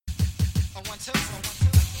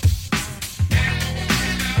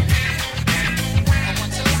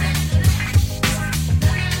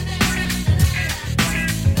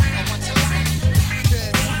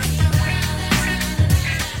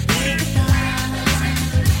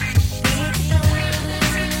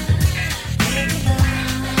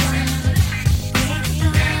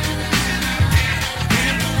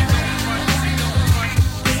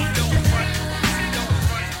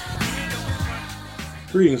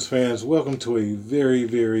Greetings, fans. Welcome to a very,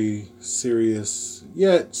 very serious,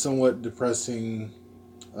 yet somewhat depressing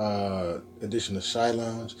edition of Shy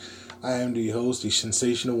Lounge. I am the host, the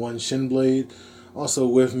sensational one, Shinblade. Also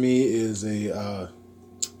with me is a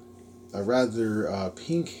rather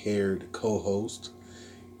pink-haired co-host.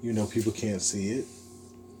 You know, people can't see it.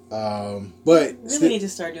 But really need to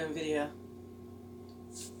start doing video.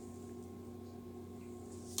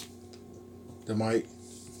 The mic.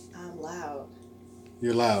 I'm loud.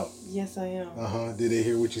 You're loud. Yes, I am. Did they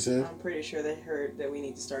hear what you said? I'm pretty sure they heard that we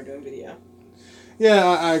need to start doing video. Yeah,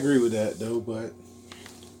 I agree with that, though, but,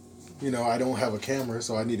 you know, I don't have a camera,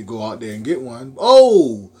 so I need to go out there and get one.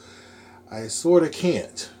 Oh! I sort of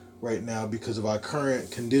can't right now because of our current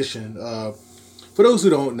condition. For those who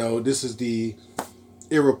don't know, this is the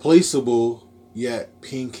irreplaceable yet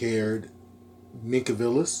pink-haired Minka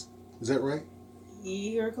Villas. Is that right?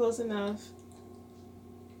 You're close enough.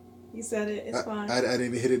 You said it. It's fine. I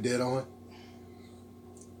didn't hit it dead on?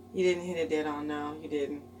 You didn't hit it dead on. No, you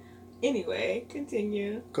didn't. Anyway,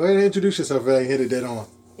 continue. Go ahead and introduce yourself if I hit it dead on.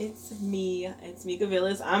 It's me. It's Mika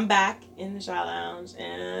Villas. I'm back in the Shy Lounge,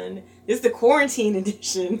 and it's the quarantine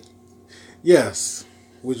edition. Yes,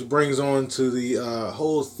 which brings on to the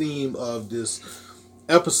whole theme of this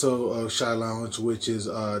episode of Shy Lounge, which is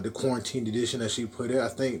the quarantine edition, as she put it. I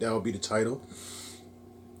think that would be the title.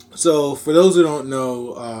 So, for those who don't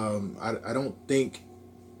know, I don't think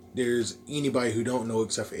there's anybody who don't know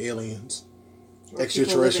except for aliens. Or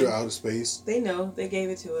extraterrestrial outer space. They know. They gave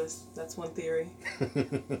it to us. That's one theory.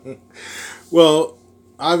 Well,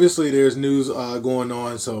 obviously there's news going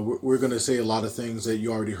on, so we're going to say a lot of things that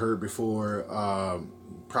you already heard before.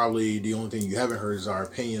 Probably the only thing you haven't heard is our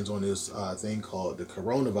opinions on this thing called the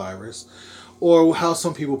coronavirus, or how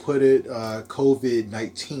some people put it,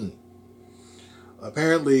 COVID-19.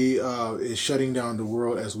 Apparently, is shutting down the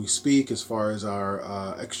world as we speak as far as our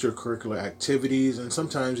extracurricular activities and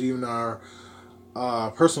sometimes even our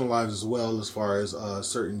personal lives as well, as far as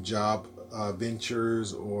certain job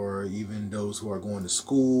ventures or even those who are going to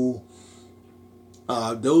school.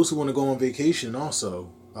 Those who want to go on vacation also,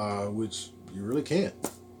 which you really can't.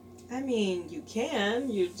 I mean, you can.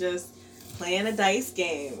 You're just playing a dice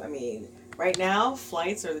game. I mean, right now,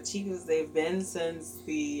 flights are the cheapest they've been since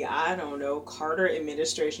the, Carter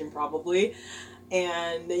administration probably.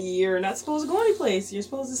 And you're not supposed to go anyplace. You're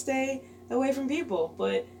supposed to stay away from people.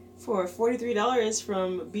 But for $43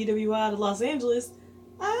 from BWI to Los Angeles,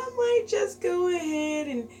 I might just go ahead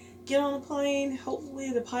and get on a plane.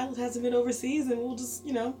 Hopefully the pilot hasn't been overseas and we'll just,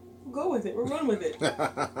 we'll go with it. We'll run with it.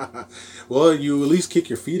 Well, you at least kick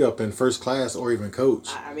your feet up in first class or even coach.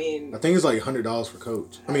 I mean, I think it's like $100 for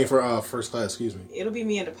coach. For first class, excuse me. It'll be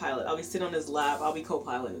me and the pilot. I'll be sitting on his lap. I'll be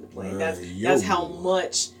co-piloting the plane. That's how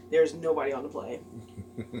much there's nobody on the plane.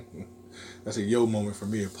 That's a yo moment for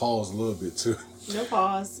me. Pause a little bit too. No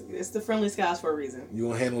pause. It's the friendly skies for a reason. You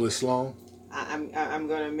want to handle this long? I'm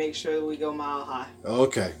going to make sure that we go mile high.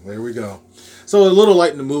 Okay, there we go. So a little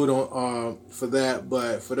light in the mood on for that,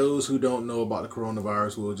 but for those who don't know about the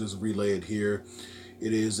coronavirus, we'll just relay it here.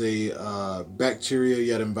 It is a bacteria,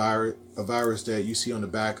 yet a virus that you see on the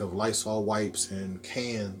back of Lysol wipes and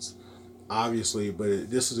cans, obviously, but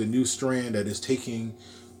this is a new strand that is taking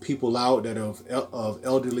people out that of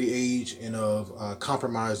elderly age and of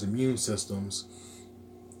compromised immune systems.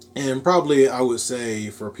 And probably, I would say,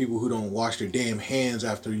 for people who don't wash their damn hands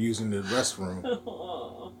after using the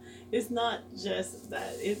restroom. It's not just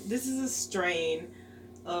that. This is a strain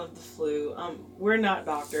of the flu. We're not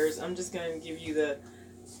doctors. I'm just going to give you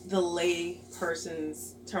the lay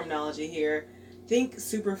person's terminology here. Think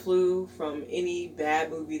super flu from any bad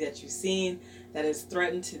movie that you've seen that has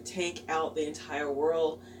threatened to take out the entire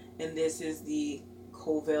world. And this is the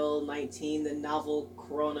COVID-19, the novel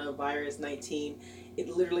coronavirus 19. It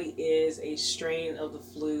literally is a strain of the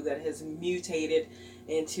flu that has mutated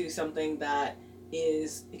into something that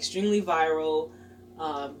is extremely viral,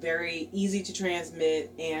 very easy to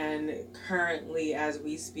transmit, and currently, as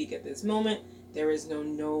we speak at this moment, there is no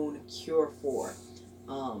known cure for.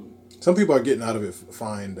 Some people are getting out of it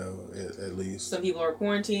fine, though, at least. Some people are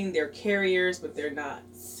quarantined, they're carriers, but they're not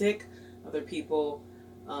sick. Other people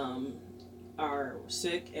are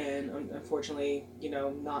sick and unfortunately,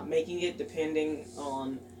 not making it, depending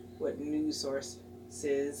on what news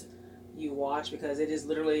sources you watch, because it is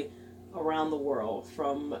literally around the world,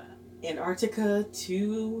 from Antarctica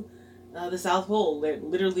to the South Pole. That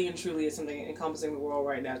literally and truly is something encompassing the world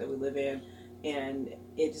right now that we live in, and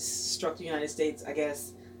it struck the United States, I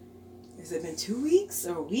guess. Has it been 2 weeks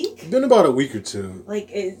or a week? It's been about a week or two.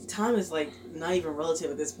 Time is not even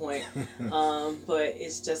relative at this point. But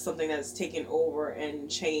it's just something that's taken over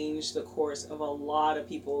and changed the course of a lot of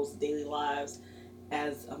people's daily lives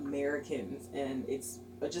as Americans, and it's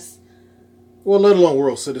just... Well, let alone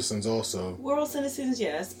world citizens also. World citizens,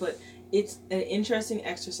 yes, but it's an interesting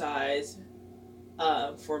exercise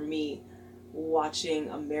for me, watching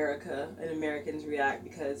America and Americans react,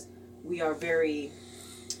 because we are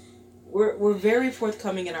we're very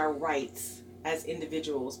forthcoming in our rights as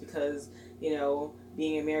individuals, because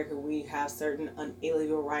being American, we have certain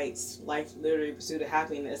unalienable rights: life, liberty, pursuit of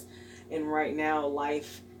happiness. And right now,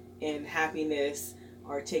 life and happiness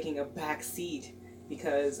are taking a back seat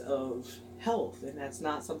because of health, and that's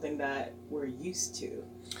not something that we're used to.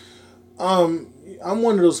 I'm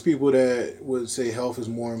one of those people that would say health is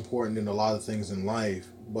more important than a lot of things in life.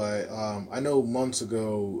 But I know months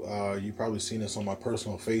ago, you probably seen this on my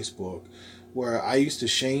personal Facebook, where I used to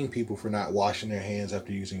shame people for not washing their hands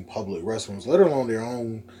after using public restrooms, let alone their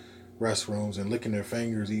own restrooms, and licking their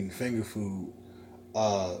fingers, eating finger food,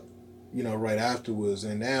 right afterwards.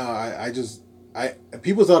 And now I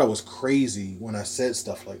people thought I was crazy when I said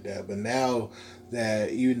stuff like that. But now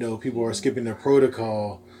that even though people are skipping their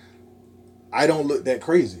protocol, I don't look that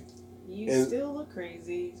crazy. You still look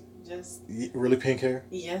crazy. Just really pink hair?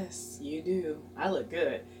 Yes, you do. I look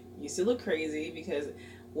good. You still look crazy, because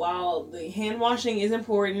while the hand washing is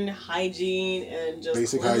important, hygiene and just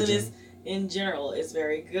basic cleanliness hygiene in general is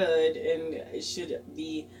very good, and it should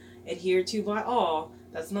be adhered to by all.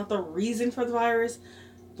 That's not the reason for the virus,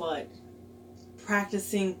 but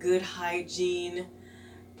practicing good hygiene,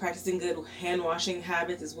 practicing good hand washing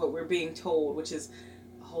habits is what we're being told, which is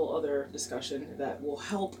whole other discussion that will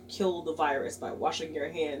help kill the virus by washing your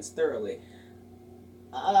hands thoroughly.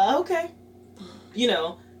 Okay,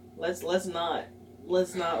 let's not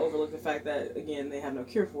overlook the fact that, again, they have no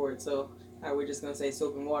cure for it. So how we're just gonna say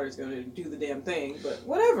soap and water is gonna do the damn thing? But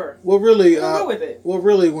whatever. Well, really, go with it. Well,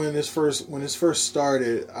 really, when this first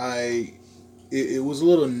started, it was a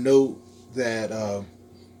little note that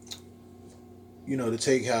to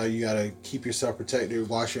take how you got to keep yourself protected,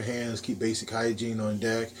 wash your hands, keep basic hygiene on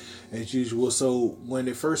deck as usual. So when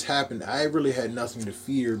it first happened, I really had nothing to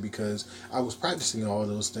fear, because I was practicing all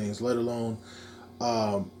those things, let alone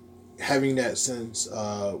having that since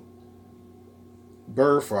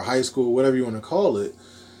birth or high school, whatever you want to call it,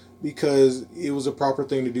 because it was a proper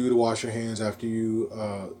thing to do, to wash your hands after you,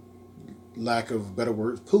 lack of better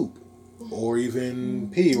words, poop. Or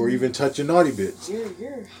even pee, or even touch your naughty bits.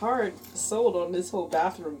 You're hard sold on this whole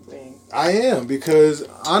bathroom thing. I am, because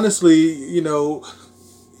honestly, you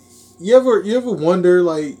ever wonder,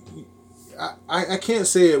 I can't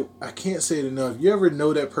say it enough. You ever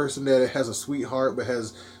know that person that has a sweetheart but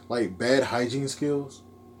has bad hygiene skills?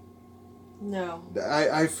 No.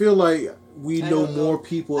 I feel like we know more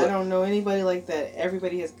people. I don't know anybody like that.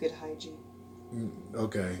 Everybody has good hygiene.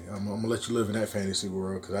 Okay, I'm gonna let you live in that fantasy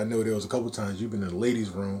world, because I know there was a couple times you've been in the ladies'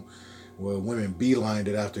 room where women beelined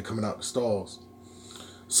it after coming out the stalls.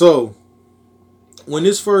 So when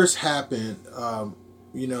this first happened,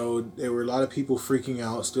 there were a lot of people freaking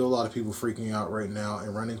out. Still a lot of people freaking out right now,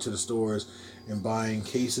 and running to the stores and buying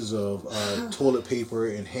cases of toilet paper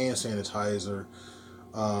and hand sanitizer.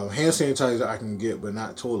 Hand sanitizer I can get, but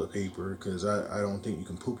not toilet paper, because I don't think you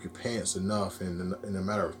can poop your pants enough in a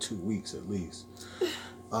matter of 2 weeks at least.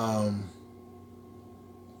 I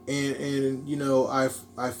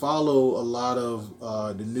follow a lot of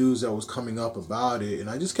the news that was coming up about it, and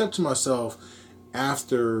I just kept to myself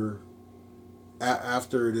after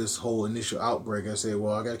this whole initial outbreak. I said,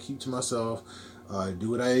 well, I got to keep to myself, do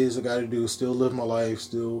what I got to do, still live my life,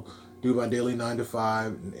 still do my daily 9 to 5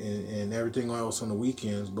 and everything else on the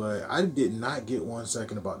weekends. But I did not get 1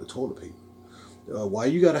 second about the toilet paper. Why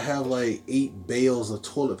you got to have 8 bales of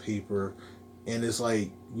toilet paper, and it's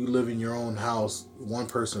you live in your own house, 1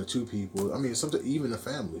 person or 2 people. I mean, sometimes even a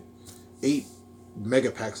family, 8 mega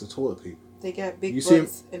packs of toilet paper. They got big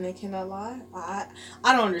butts and they cannot lie. I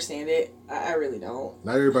don't understand it. I really don't.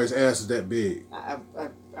 Not everybody's ass is that big.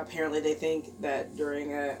 Apparently they think that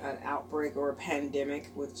during an outbreak or a pandemic,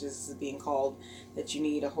 which is being called, that you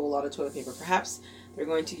need a whole lot of toilet paper. Perhaps they're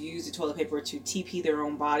going to use the toilet paper to TP their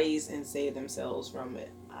own bodies and save themselves from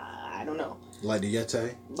it. I don't know. Like the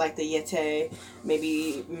Yeti? Like the Yeti.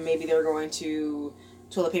 Maybe they're going to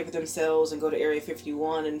toilet paper themselves and go to Area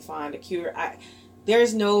 51 and find a cure.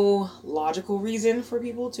 There's no logical reason for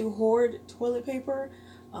people to hoard toilet paper.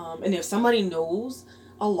 And if somebody knows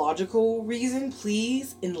a logical reason,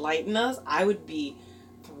 please enlighten us. I would be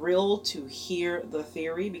thrilled to hear the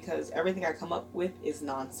theory, because everything I come up with is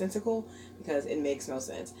nonsensical, because it makes no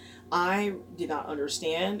sense. I did not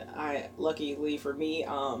understand. Luckily for me,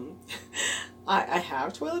 I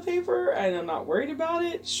have toilet paper and I'm not worried about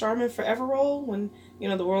it. Charmin Forever Roll, when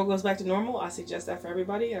the world goes back to normal, I suggest that for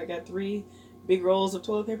everybody. I got 3 big rolls of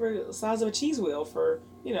toilet paper the size of a cheese wheel for,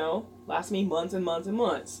 last me months and months and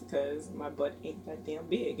months, because my butt ain't that damn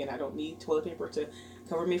big and I don't need toilet paper to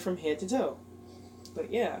cover me from head to toe.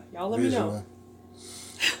 But yeah, y'all let me know.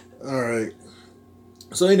 All right.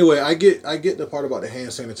 So anyway, I get the part about the hand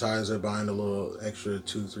sanitizer, buying a little extra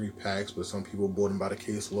 2-3 packs, but some people bought them by the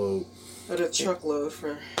caseload. Or the truckload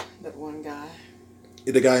for that one guy.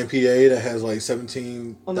 The guy in PA that has like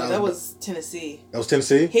 17. Oh no, that was Tennessee. That was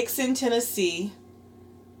Tennessee? Hickson, Tennessee.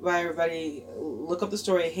 Right, everybody, look up the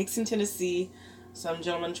story. Hickson, Tennessee. Some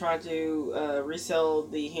gentleman tried to resell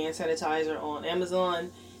the hand sanitizer on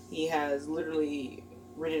Amazon. He has literally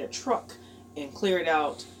rented a truck and cleared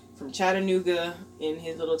out from Chattanooga in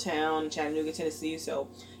his little town, Chattanooga, Tennessee. So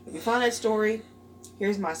if you find that story,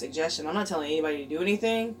 here's my suggestion. I'm not telling anybody to do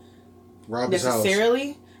anything rob his necessarily,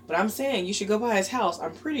 house. But I'm saying you should go by his house.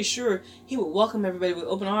 I'm pretty sure he would welcome everybody with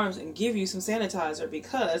open arms and give you some sanitizer,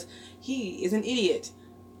 because he is an idiot.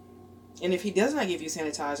 And if he does not give you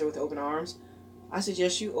sanitizer with open arms, I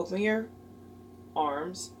suggest you open your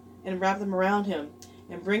arms and wrap them around him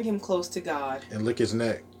and bring him close to God. And lick his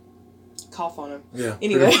neck. Cough on him. Yeah.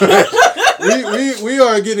 Anyway. we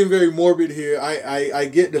are getting very morbid here. I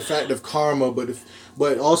get the fact of karma,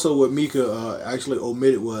 but also what Mika actually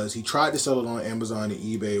omitted was he tried to sell it on Amazon and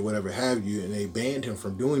eBay, whatever have you, and they banned him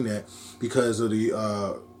from doing that because of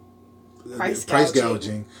the price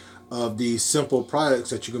gouging of these simple products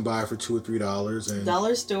that you can buy for $2 or $3. And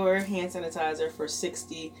dollar store hand sanitizer for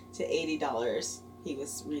 $60 to $80. He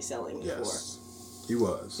was reselling it for. He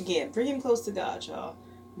was. Again, bring him close to God, y'all.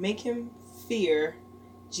 Make him fear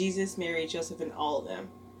Jesus, Mary, Joseph, and all of them.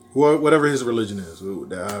 Well, whatever his religion is,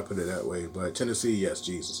 I put it that way. But Tennessee, yes,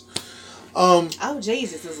 Jesus.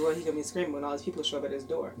 Jesus is what he's gonna be screaming when all these people show up at his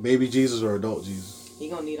door. Baby Jesus or adult Jesus? He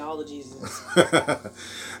gonna need all the Jesus.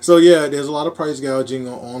 So yeah, there's a lot of price gouging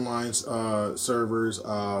on online servers.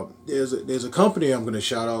 There's a company I'm gonna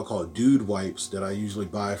shout out called Dude Wipes that I usually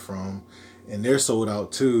buy from, and they're sold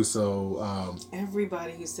out too. So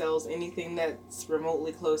everybody who sells anything that's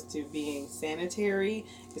remotely close to being sanitary,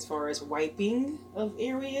 as far as wiping of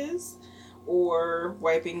areas or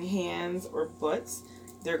wiping hands or butts,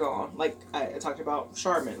 they're gone. Like I talked about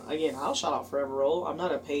Charmin. Again, I'll shout out Forever Roll. I'm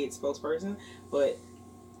not a paid spokesperson, but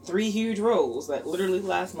 3 huge rolls that literally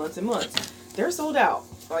last months and months. They're sold out.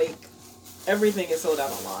 Like, everything is sold out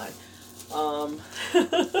online.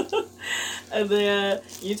 And then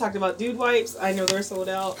you talked about Dude Wipes. I know they're sold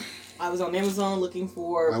out. I was on Amazon looking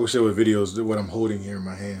for... I wish there were videos of what I'm holding here in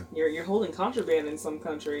my hand. You're holding contraband in some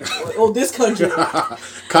country. This country.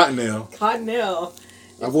 Cottonelle.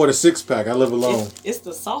 I bought a 6-pack. I live alone. It's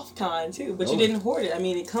the soft kind too, but you didn't hoard it. I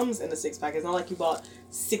mean, it comes in a 6-pack. It's not like you bought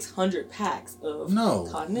 600 packs of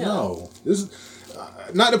Cottonelle. No, this is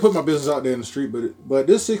not to put my business out there in the street, but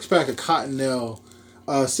this 6-pack of Cottonelle,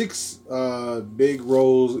 6 big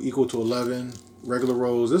rolls equal to 11 regular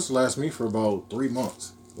rolls. This lasts me for about 3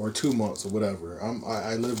 months or 2 months or whatever.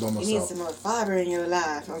 I live by myself. You need some more fiber in your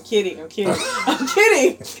life. I'm kidding. I'm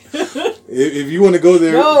kidding. If you want to go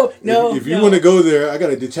there, if you no. want to go there, I got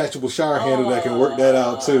a detachable shower handle that can work that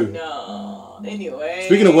out too. No. Anyway.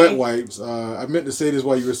 Speaking of wet wipes, I meant to say this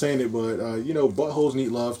while you were saying it, but buttholes need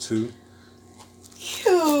love too.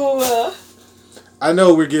 Ew. I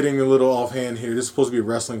know we're getting a little offhand here. This is supposed to be a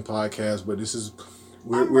wrestling podcast, but this is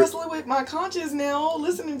I'm wrestling with my conscience now,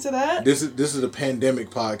 listening to that. This is a pandemic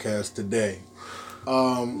podcast today.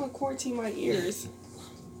 I'm gonna quarantine my ears.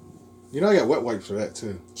 I got wet wipes for that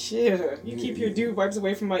too. Sure. You keep your Dude Wipes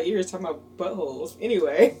away from my ears talking about buttholes.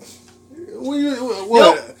 Anyway.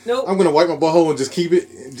 What? Nope. I'm gonna wipe my butthole and just keep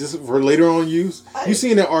it just for later on use. You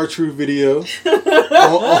seen that R-Truth video on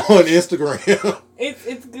Instagram?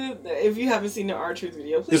 It's good. If you haven't seen the R-Truth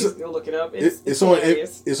video, please go look it up. It's on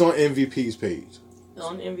MVP's page.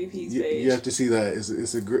 On MVP's page. You have to see that.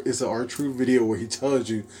 It's a R-Truth video where he tells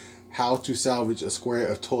you how to salvage a square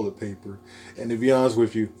of toilet paper. And to be honest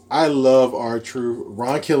with you, I love R-Truth.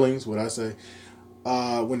 Ron Killings, what I say.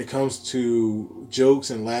 When it comes to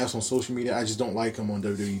jokes and laughs on social media, I just don't like him on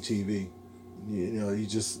WWE TV. You know,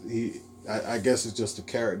 I guess it's just a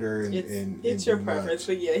character, It's your preference,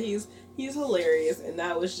 but yeah, he's hilarious, and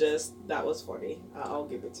that was funny. I'll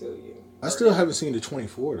give it to you. I still haven't seen the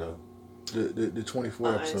 24 though. The 24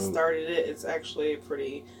 I episode. started it. It's actually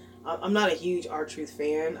pretty. I'm not a huge R-Truth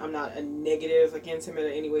fan. I'm not a negative against him in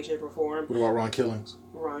any way, shape, or form. What about Ron Killings?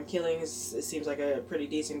 Ron Killings, it seems like a pretty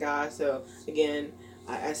decent guy. So again,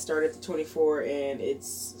 I started the 24, and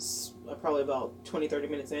it's probably about 20-30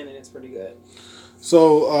 minutes in, and it's pretty good.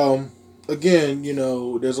 So again, you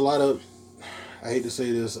know, there's a lot of, I hate to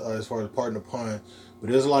say this as far as pardon the pun,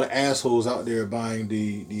 but there's a lot of assholes out there buying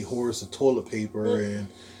the horse of toilet paper and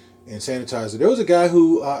sanitizer. There was a guy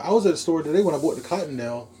who I was at the store today when I bought the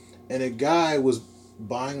Cottonelle, and a guy was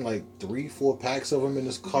buying like 3-4 packs of them in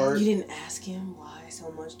his cart. You didn't ask him why so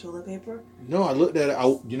much toilet paper? No, I looked at it.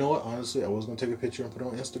 You know what? Honestly, I was gonna take a picture and put it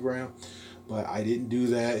on Instagram, but I didn't do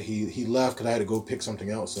that. He left because I had to go pick something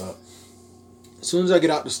else up. As soon as I get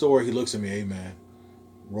out the store, he looks at me. Hey man,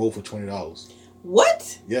 roll for $20.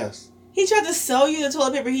 What? Yes. He tried to sell you the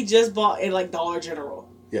toilet paper he just bought at like Dollar General.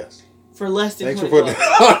 Yes. For less than Thanks $20. for putting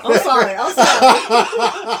that I'm sorry.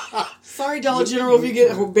 Sorry, Dollar General, if you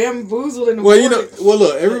get bamboozled in the Well, morning. you know, well,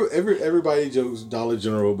 look, everybody jokes Dollar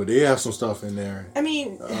General, but they have some stuff in there. I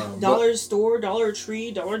mean, Dollar Store, Dollar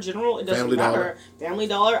Tree, Dollar General, it doesn't matter. Family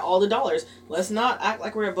Dollar, all the dollars. Let's not act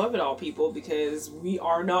like we're above it all, people, because we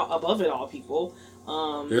are not above it all, people.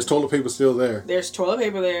 There's toilet paper still there. There's toilet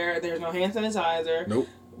paper there. There's no hand sanitizer. Nope.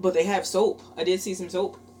 But they have soap. I did see some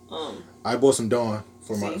soap. I bought some Dawn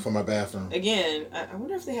for my bathroom. Again, I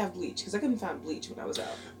wonder if they have bleach, because I couldn't find bleach when I was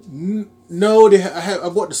out. No, I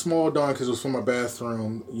bought the small Dawn because it was for my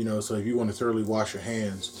bathroom. You know, so if you want to thoroughly wash your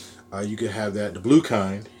hands, you could have that, the blue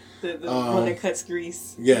kind. The one that cuts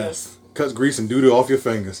grease. Yes, cuts grease and doo-doo off your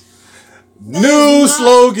fingers. New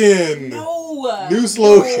slogan. No. New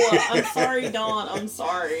slogan. No. I'm sorry, Dawn. I'm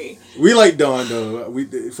sorry. We like Dawn though. We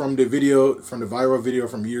from the viral video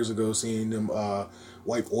from years ago, seeing them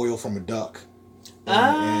wipe oil from a duck.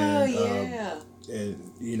 Yeah.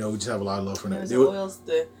 And you know, we just have a lot of love for that.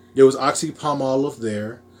 There was Oxy-Palmolive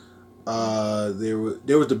there.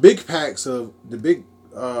 There was the big packs of the big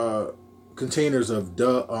containers of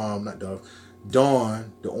Dawn,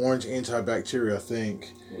 the orange antibacterial, I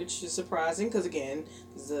think. Which is surprising because again,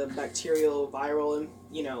 this is a bacterial, viral, and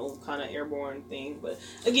kind of airborne thing. But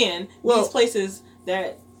again, these places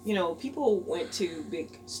that people went to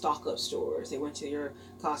big stock-up stores. They went to your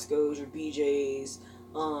Costco's, your BJ's,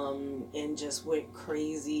 and just went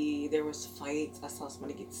crazy. There was fights. I saw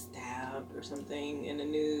somebody get stabbed or something in the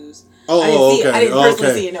news. Oh, I didn't see okay. it. I didn't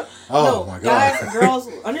personally see it. No. Oh my God. Guys, girls,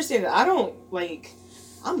 understand that I don't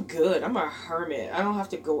I'm good. I'm a hermit. I don't have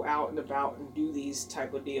to go out and about and do these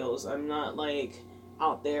type of deals. I'm not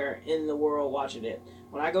out there in the world watching it.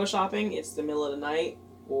 When I go shopping, it's the middle of the night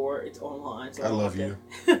or it's online. So I love you.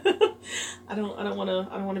 I don't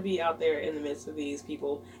want to be out there in the midst of these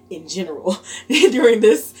people in general during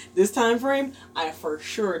this time frame. I for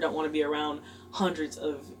sure don't want to be around hundreds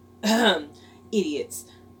of idiots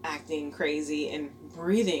acting crazy and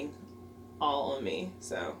breathing all on me.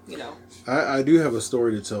 So I do have a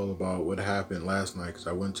story to tell about what happened last night, because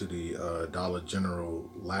I went to the Dollar General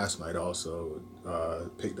last night also,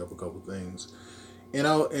 picked up a couple things,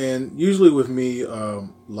 and usually with me,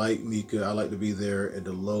 like Mika, I like to be there at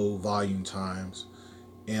the low volume times,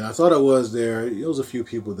 and I thought I was there. There was a few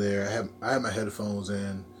people there. I had my headphones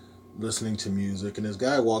in, listening to music, and this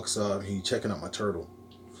guy walks up and he's checking out my turtle.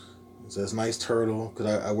 He says, "Nice turtle," because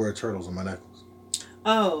I wear turtles on my necklace.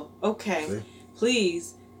 Oh, okay. See?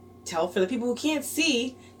 Please tell for the people who can't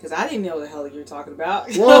see, because I didn't know the hell you're talking about.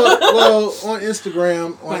 well, on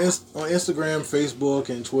Instagram, Instagram, Facebook,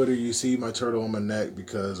 and Twitter, you see my turtle on my neck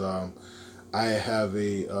because I have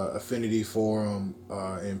a affinity for him,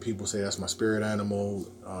 and people say that's my spirit animal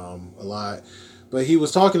a lot. But he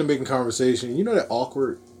was talking and making conversation. You know that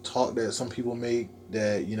awkward talk that some people make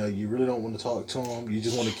that you really don't want to talk to them. You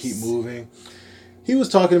just want to keep moving. He was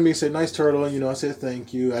talking to me, said, "Nice turtle," and I said,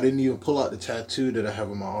 "Thank you." I didn't even pull out the tattoo that I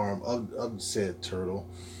have on my arm of said turtle.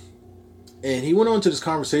 And he went on to this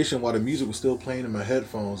conversation while the music was still playing in my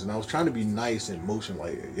headphones, and I was trying to be nice and motion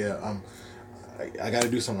like, "Yeah, I got to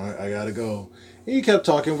do something. I got to go." And he kept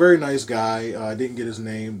talking. Very nice guy. I didn't get his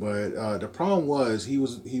name, but the problem was he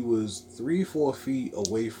was 3-4 feet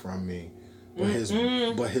away from me, but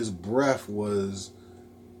his breath was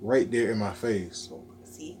right there in my face.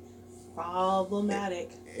 See.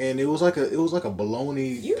 Problematic. And it was like a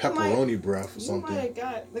bologna pepperoni breath or something. You might have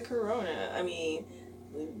got the corona. I mean,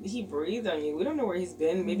 he breathed on you. We don't know where he's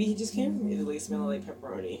been. Maybe he just came from Italy smelling like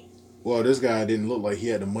pepperoni. Well, this guy didn't look like he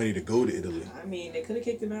had the money to go to Italy. I mean, they could have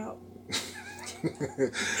kicked him out.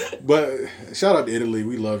 But shout out to Italy.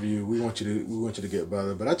 We love you. We want you to get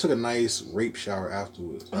better. But I took a nice rape shower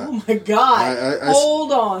afterwards. Oh my God!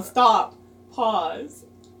 Hold on. Stop. Pause.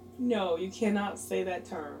 No, you cannot say that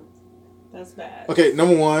term. That's bad. Okay,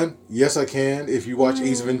 number one, yes I can. If you watch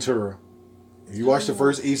Ace Ventura. If you watch the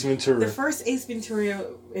first Ace Ventura. The first Ace Ventura,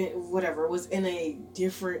 whatever, was in a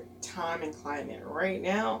different time and climate. Right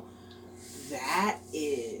now, that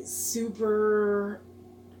is super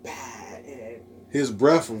bad. And his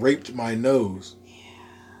breath raped my nose. Yeah.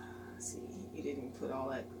 See, you didn't put all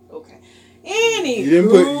that. Okay. Anywho.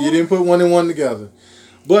 You didn't put one and one together.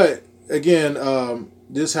 But again,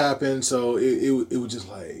 this happened, so it was just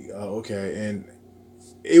like okay, and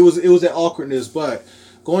it was that awkwardness. But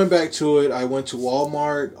going back to it, I went to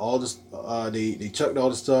Walmart. All this, they chucked all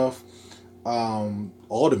the stuff.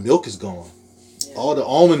 All the milk is gone. Yeah. All the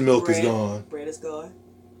almond milk is gone. Bread is gone.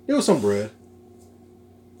 There was some bread.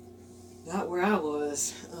 Not where I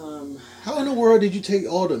was. How in the world did you take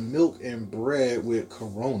all the milk and bread with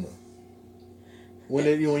Corona? When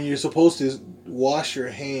you're supposed to wash your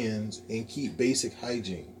hands and keep basic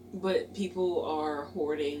hygiene. But people are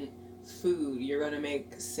hoarding food. You're going to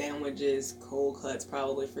make sandwiches, cold cuts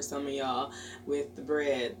probably for some of y'all with the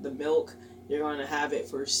bread. The milk, you're going to have it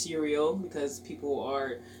for cereal because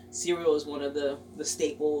cereal is one of the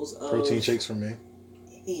staples of... Protein shakes for me.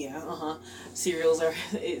 Yeah, Cereals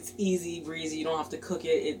it's easy breezy. You don't have to cook it.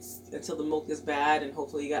 It's until the milk is bad, and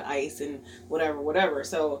hopefully you got ice and whatever.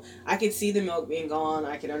 So I could see the milk being gone.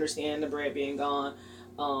 I could understand the bread being gone.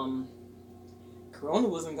 Corona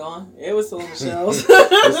wasn't gone. It was still on the shelves.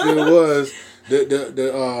 It was.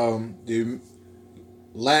 The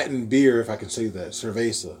Latin beer, if I can say that,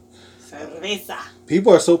 cerveza.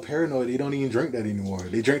 People are so paranoid they don't even drink that anymore.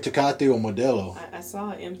 They drink Tecate or Modelo. I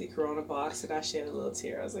saw an empty Corona box and I shed a little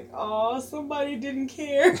tear. I was like, "Oh, somebody didn't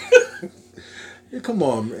care." Yeah, come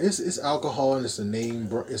on, it's alcohol and it's a name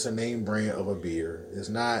brand of a beer. It's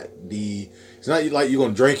not like you're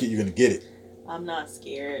gonna drink it, you're gonna get it. I'm not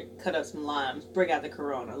scared. Cut up some limes. Bring out the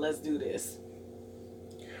Corona. Let's do this.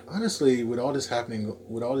 Honestly, with all this happening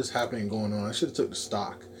going on, I should have took the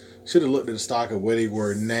stock. Should have looked at the stock of where they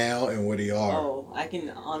were now and where they are. Oh, I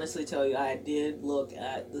can honestly tell you, I did look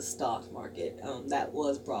at the stock market. That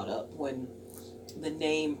was brought up when the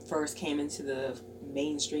name first came into the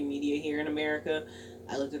mainstream media here in America.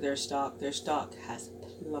 I looked at their stock. Their stock has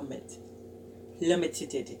plummeted.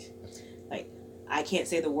 Like, I can't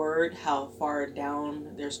say the word how far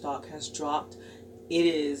down their stock has dropped. It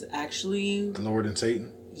is actually lower than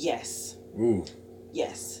Satan. Yes. Ooh.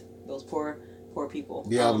 Yes. Those poor people.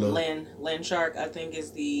 Diablo. Landshark, I think,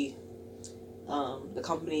 is the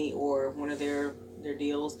company or one of their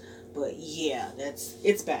deals. But yeah,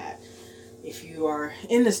 it's bad. If you are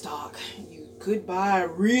in the stock, you could buy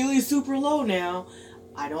really super low now.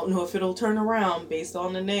 I don't know if it'll turn around based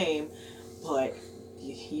on the name, but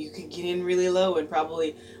you could get in really low and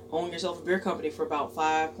probably own yourself a beer company for about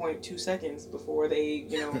 5.2 seconds before they,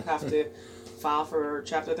 have to file for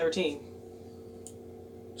Chapter 13.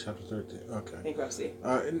 Chapter 13. Okay. Bankruptcy.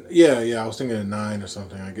 Yeah. I was thinking of 9 or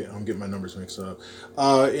something. I'm getting my numbers mixed up.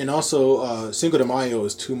 And also, Cinco de Mayo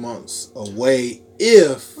is 2 months away.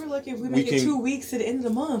 If we're lucky if we make it 2 weeks at the end of the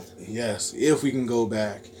month. Yes, if we can go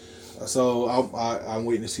back. So I'm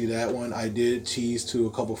waiting to see that one. I did tease to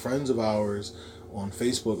a couple friends of ours on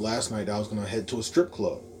Facebook last night that I was going to head to a strip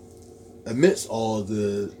club. Amidst all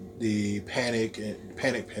the panic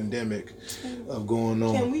pandemic of going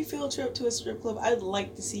on. Can we field trip to a strip club? I'd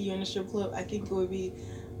like to see you in a strip club. I think it would be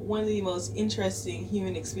one of the most interesting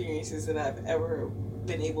human experiences that I've ever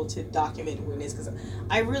been able to document and witness, because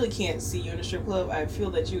I really can't see you in a strip club. I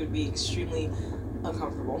feel that you would be extremely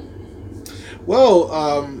uncomfortable. Well,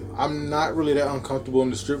 I'm not really that uncomfortable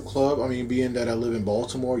in the strip club. I mean, being that I live in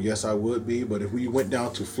Baltimore, yes, I would be. But if we went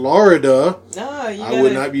down to Florida, I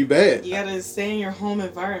would not be bad. You gotta stay in your home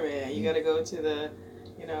environment. You gotta go to the,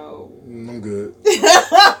 I'm good.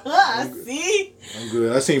 See? I'm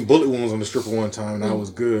good. I seen bullet wounds on the stripper one time, and I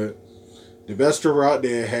was good. The best stripper out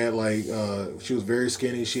there had she was very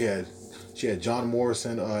skinny. She had John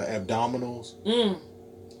Morrison abdominals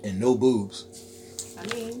and no boobs.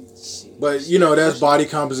 I mean, but that's body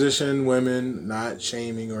composition, women, not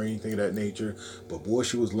shaming or anything of that nature. But boy,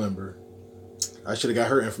 she was limber. I should have got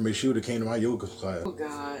her information. She would have came to my yoga class. Oh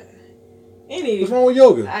God. Anyway, what's wrong with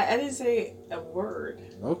yoga? I didn't say a word.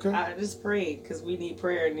 Okay. I just prayed because we need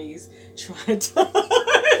prayer in these trying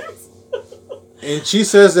times. And she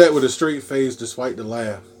says that with a straight face, despite the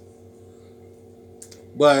laugh.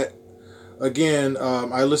 But again,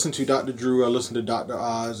 I listened to Dr. Drew. I listened to Dr.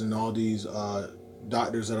 Oz and all these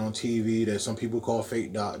doctors that are on TV that some people call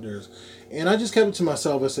fake doctors. And I just kept it to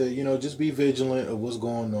myself. I said, just be vigilant of what's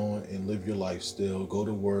going on and live your life still. Go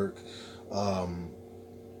to work.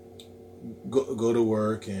 Go to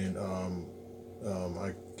work and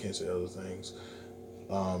I can't say other things.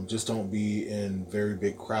 Just don't be in very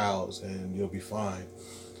big crowds and you'll be fine.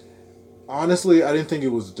 Honestly, I didn't think it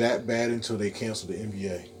was that bad until they canceled the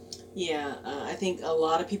NBA. Yeah, I think a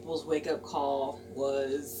lot of people's wake-up call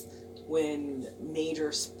was when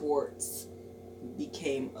major sports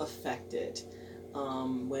became affected.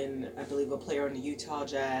 When I believe a player on the Utah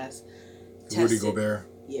Jazz tested, Rudy Gobert.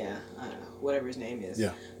 Yeah, whatever his name is.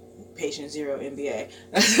 Yeah. Patient Zero NBA.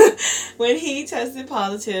 When he tested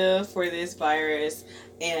positive for this virus,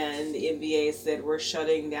 and the NBA said we're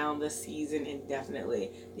shutting down the season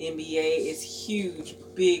indefinitely. The NBA is huge,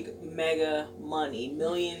 big, mega money,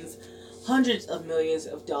 millions, hundreds of millions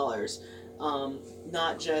of dollars.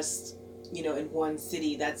 Not just in one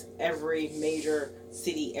city. That's every major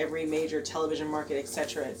city, every major television market,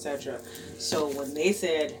 etc., etc. So when they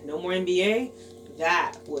said no more NBA,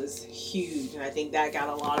 that was huge, and I think that got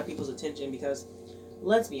a lot of people's attention because,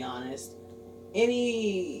 let's be honest, I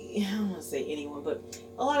don't want to say anyone, but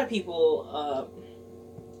a lot of people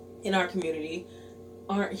in our community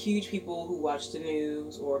aren't huge people who watch the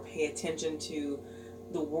news or pay attention to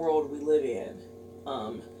the world we live in,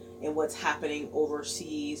 and what's happening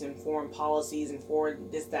overseas and foreign policies and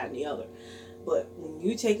foreign this, that, and the other. But when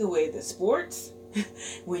you take away the sports,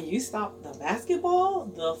 when you stop the basketball,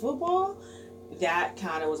 the football, that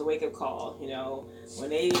kind of was a wake-up call, when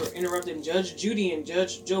they were interrupting Judge Judy and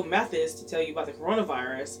Judge Joe Mathis to tell you about the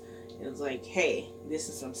coronavirus. It was like, hey, this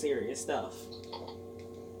is some serious stuff.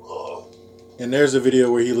 And there's a video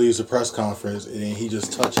where he leaves a press conference and he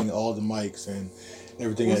just touching all the mics and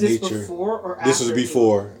everything was of this nature. Before or after? This was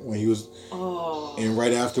before when he was. Oh. And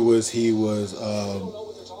right afterwards, he was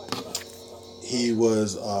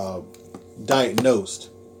diagnosed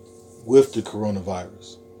with the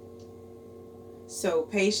coronavirus. So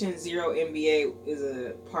Patient Zero NBA is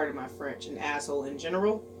a, pardon my French, an asshole in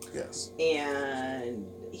general. Yes. And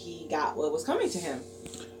he got what was coming to him.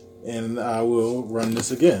 And I will run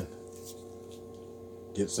this again.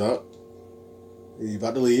 Gets up. He's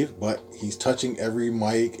about to leave, but he's touching every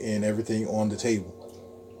mic and everything on the table.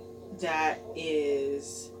 That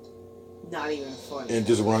is not even funny. And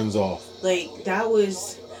just runs off. Like, that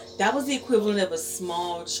was the equivalent of a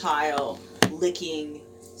small child licking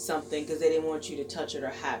something because they didn't want you to touch it or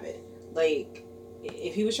have it. Like,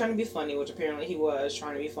 if he was trying to be funny, which apparently he was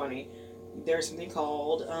trying to be funny, there's something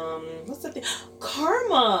called what's that thing?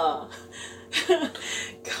 Karma.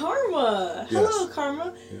 Karma. Yes. Hello,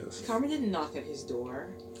 Karma. Yes. Karma didn't knock at his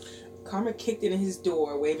door. Karma kicked in his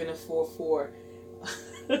door, waving a 4-4.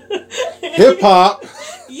 Hip hop.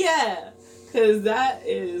 Yeah, because that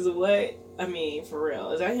is what. I mean, for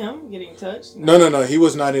real. Is that him getting touched? No. He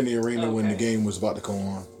was not in the arena when the game was about to go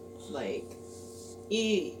on. Like,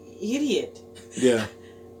 idiot. Yeah.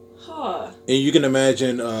 Huh. And you can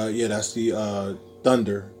imagine, that's the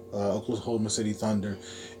Thunder, Oklahoma City Thunder.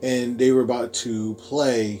 And they were about to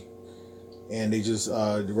play, and they just,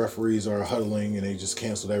 the referees are huddling, and they just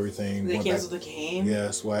canceled everything. They canceled the game?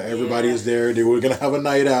 Yes, while everybody is there. They were going to have a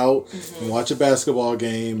night out and watch a basketball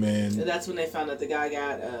game. And so that's when they found out the guy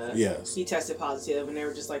got, he tested positive, and they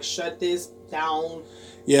were just like, shut this down.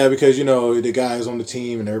 Yeah, because, the guys on the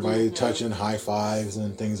team and everybody touching high fives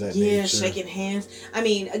and things of that nature. Yeah, shaking hands. I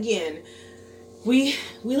mean, again, we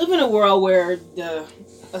live in a world where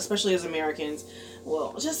especially as Americans,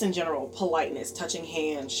 well, just in general, politeness, touching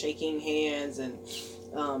hands, shaking hands, and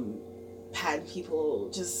patting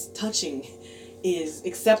people, just touching is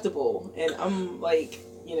acceptable. And I'm like,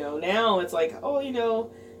 now it's like,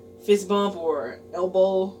 fist bump or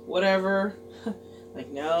elbow, whatever.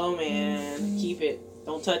 Like, no, man, keep it.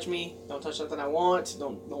 Don't touch me. Don't touch something I want.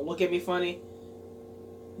 Don't look at me funny.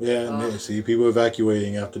 Yeah, and see people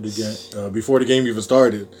evacuating after the game, before the game even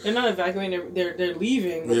started. They're not evacuating. They're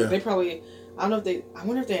leaving. Yeah. They probably. I don't know if they. I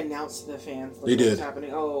wonder if they announced to the fans. Like, they did. What's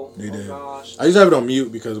happening? Oh, they did. Gosh. I just have it on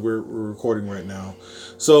mute because we're recording right now.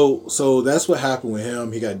 So that's what happened with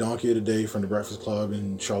him. He got Donkey of the Day from the Breakfast Club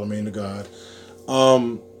and Charlamagne the God.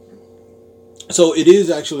 So it is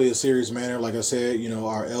actually a serious matter. Like I said,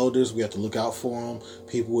 our elders, we have to look out for them.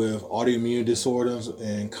 People with autoimmune disorders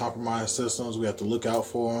and compromised systems, we have to look out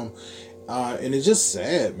for them. And it's just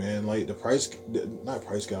sad, man. Like product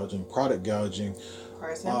gouging.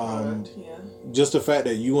 Price and product, yeah. Just the fact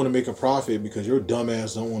that you want to make a profit because your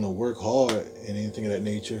dumbass don't want to work hard and anything of that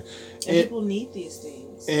nature. And people need these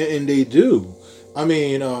things. And they do. I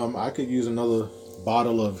mean, I could use another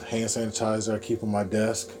bottle of hand sanitizer I keep on my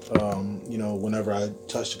desk. Whenever I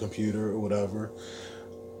touch the computer or whatever.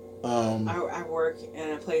 I work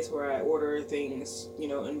in a place where I order things,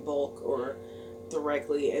 in bulk or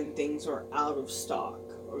directly, and things are out of stock,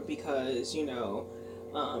 or because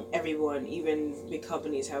everyone, even big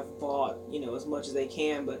companies, have bought as much as they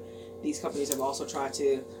can, but these companies have also tried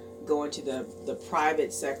to go into the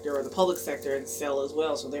private sector or the public sector and sell as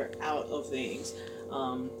well, so they're out of things.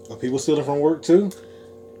 Are people stealing from work too?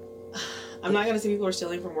 I'm not going to say people are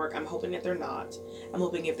stealing from work. I'm hoping that they're not. I'm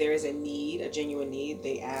hoping if there is a need, a genuine need,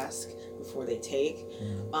 they ask before they take.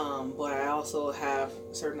 But I also have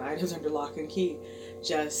certain items under lock and key,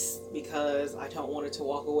 just because I don't want it to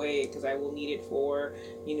walk away, because I will need it for,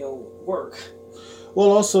 work. Well,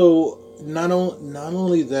 also, not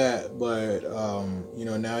only that, but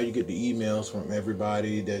now you get the emails from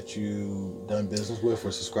everybody that you done business with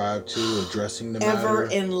or subscribed to, addressing the matter. Ever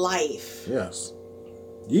in life. Yes.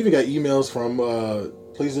 You even got emails from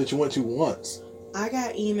places that you went to once. I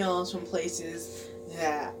got emails from places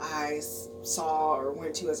that I saw or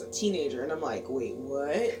went to as a teenager, and I'm like, wait,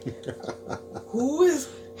 what?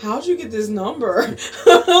 How'd you get this number?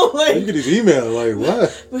 You get these emails, like,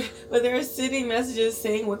 what? But they're sending messages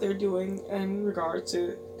saying what they're doing in regard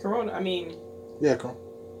to Corona. I mean... Yeah, Corona.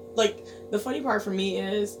 Like, the funny part for me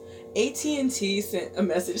is AT&T sent a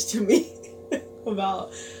message to me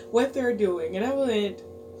about what they're doing, and I went,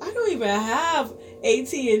 I don't even have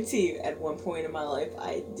AT&T. At one point in my life,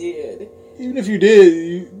 I did. Even if you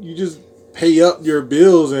did, you just pay up your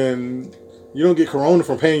bills and you don't get Corona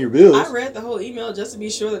from paying your bills. I read the whole email just to be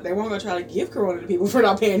sure that they weren't going to try to give Corona to people for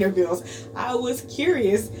not paying their bills. I was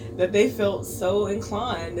curious that they felt so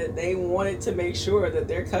inclined that they wanted to make sure that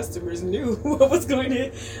their customers knew what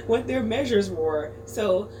their measures were.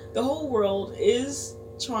 So the whole world is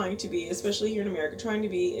trying to be, especially here in America, trying to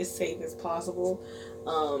be as safe as possible.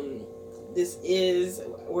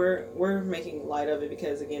 We're making light of it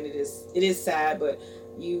because, again, it is sad, but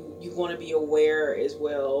you want to be aware as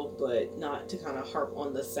well, but not to kind of harp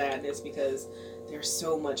on the sadness, because there's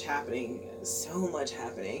so much happening.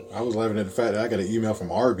 I was laughing at the fact that I got an email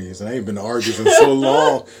from Arby's, and I ain't been to Arby's in so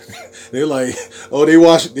long. They're like, oh, they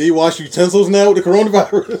wash utensils now with the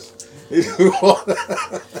coronavirus.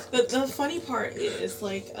 The funny part is,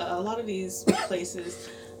 like, a lot of these places,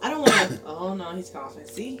 I don't want to. Oh no, he's coughing.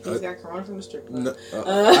 See, he's got Corona from the strip club.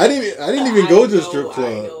 I didn't even go to the strip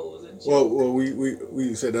club. Well,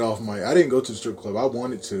 we said that off mic. I didn't go to the strip club. I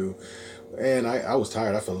wanted to, and I was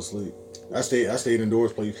tired. I fell asleep. I stayed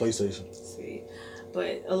indoors, played PlayStation. See,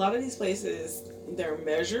 but a lot of these places, their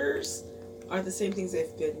measures are the same things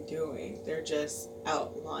they've been doing. They're just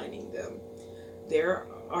outlining them. There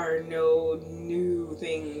are no new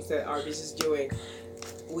things that Arby's is doing.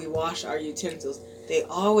 We wash our utensils. They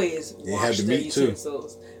always wash their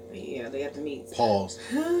utensils. Too. Yeah, they have the meat. Pause.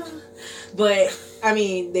 But, I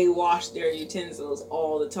mean, they wash their utensils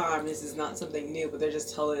all the time. This is not something new, but they're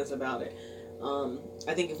just telling us about it.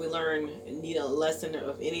 I think if we need a lesson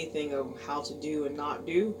of anything of how to do and not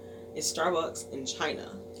do, it's Starbucks in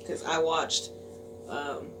China. Because I watched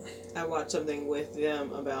something with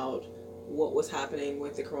them about what was happening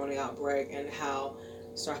with the corona outbreak and how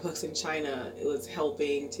Starbucks in China was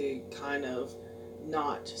helping to kind of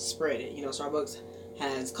not spread it. Starbucks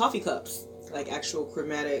has coffee cups, like actual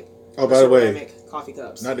ceramic coffee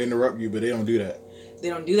cups. Not to interrupt you, but they don't do that. They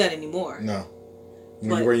don't do that anymore. No.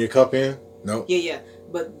 When you bring your cup in? No. Yeah.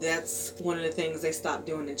 But that's one of the things they stopped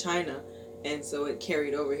doing in China. And so it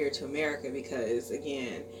carried over here to America because,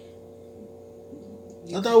 again...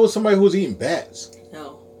 I thought it was somebody who was eating bats.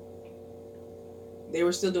 No. They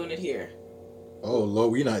were still doing it here. Oh,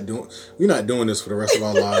 Lord, we're not doing this for the rest of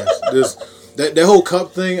our lives. That whole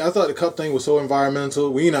cup thing, I thought the cup thing was so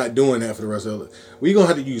environmental. We're not doing that for the rest of it. We're going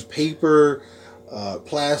to have to use paper,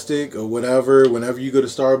 plastic, or whatever whenever you go to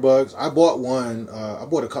Starbucks. I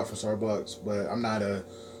bought a cup from Starbucks, but I'm not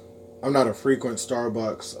a frequent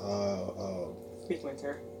Starbucks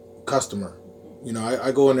customer.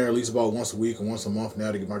 I go in there at least about once a week or once a month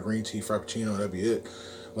now to get my green tea frappuccino. That'd be it.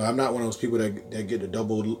 But I'm not one of those people that get the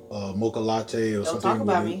double mocha latte or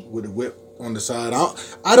something with the whip on the side.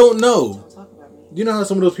 I don't know. Don't talk about me. You know how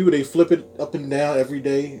some of those people, they flip it up and down every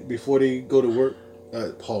day before they go to work?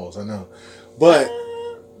 Pause, I know. But...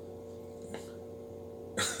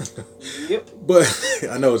 Yep. But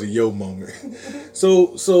I know it's a yo moment.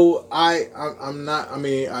 So I'm not. I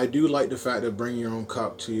mean, I do like the fact that bringing your own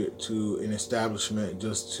cup to an establishment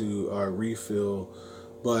just to refill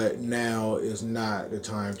But now is not the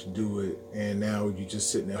time to do it, and now you're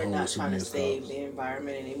just sitting at We're home not with trying to souvenirs save cups. the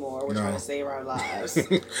environment anymore. We're No. trying to save our lives.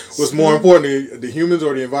 What's more important, the humans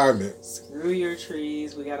or the environment? Screw your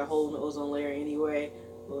trees. We got a hole in the ozone layer anyway.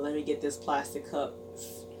 Let me get this plastic cup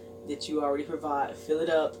that you already provide. Fill it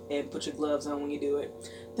up and put your gloves on when you do it.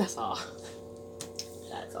 That's all.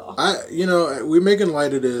 That's all. We're making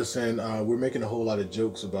light of this, and we're making a whole lot of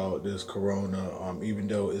jokes about this corona, even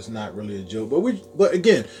though it's not really a joke. But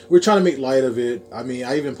again, we're trying to make light of it. I mean,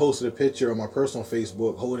 I even posted a picture on my personal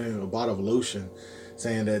Facebook holding a bottle of lotion,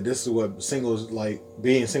 saying that this is what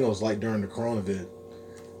being single is like during the corona vid.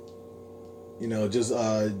 Just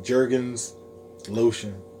Jergens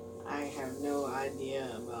lotion. I have no idea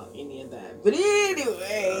about any of that. But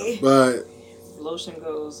anyway. But lotion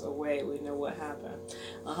goes away, we know what happened.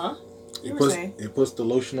 It puts the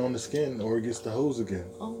lotion on the skin, or it gets the hose again.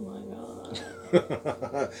 Oh my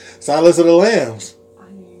god. Silence of the Lambs. I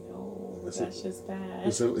know, but that's just bad.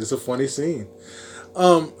 It's a funny scene.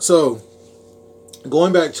 So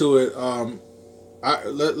going back to it,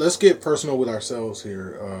 let's get personal with ourselves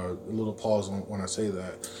here. A little pause when I say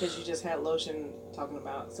that. Because you just had lotion talking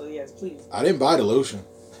about. So yes, please. I didn't buy the lotion.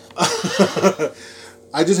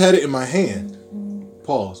 I just had it in my hand.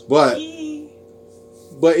 Pause. But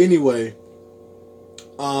anyway,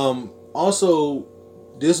 also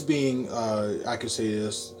this being I could say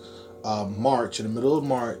this March, in the middle of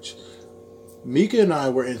March, Mika and I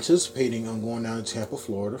were anticipating on going down to Tampa,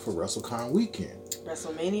 Florida for WrestleCon weekend.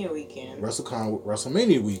 WrestleMania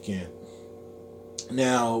weekend.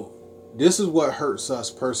 Now, this is what hurts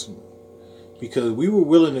us personally, because we were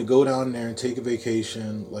willing to go down there and take a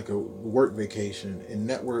vacation, like a work vacation, and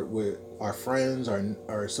network with our friends,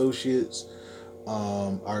 our associates,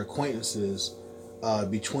 our acquaintances,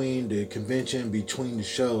 between the convention, between the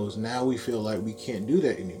shows. Now we feel like we can't do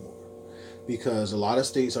that anymore, because a lot of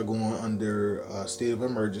states are going under a state of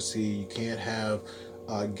emergency. You can't have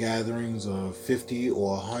gatherings of 50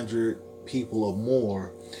 or 100 people or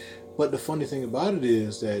more. But the funny thing about it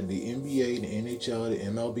is that the NBA, the NHL, the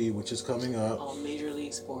MLB, which is coming up, all major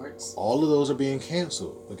league sports, all of those are being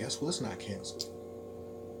canceled. But guess what's not canceled?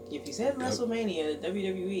 If you said WrestleMania,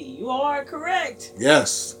 WWE, you are correct.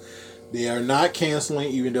 Yes. They are not canceling,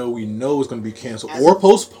 even though we know it's going to be canceled or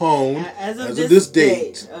postponed as of this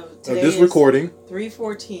date of this recording.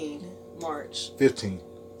 3/14 March 15.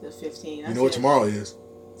 The 15th. You know what tomorrow is?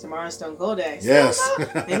 Tomorrow's Stone Cold Day. Yes.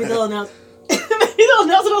 Maybe they'll announce. Maybe they'll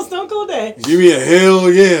announce it on Stone Cold Day. Give me a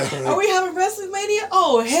hell yeah. Are we having WrestleMania?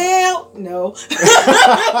 Oh hell no.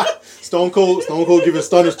 Stone Cold giving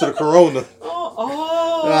stunners to the Corona.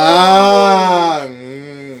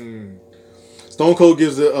 Stone Cold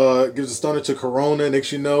gives a stunner to Corona.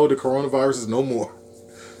 Next you know, the coronavirus is no more.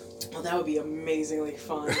 Well, that would be amazingly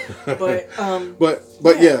fun. But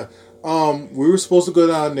yeah. We were supposed to go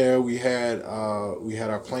down there. We had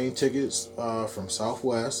our plane tickets from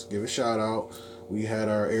Southwest. Give a shout out. We had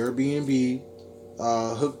our Airbnb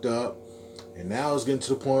hooked up, and now it's getting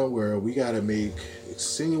to the point where we got to make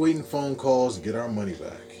insinuating phone calls to get our money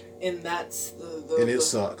back. And that's it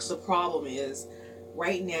sucks. The problem is,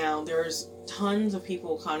 right now there's tons of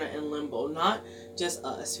people kind of in limbo. Not just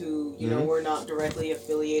us who know we're not directly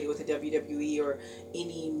affiliated with the WWE or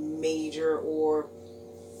any major or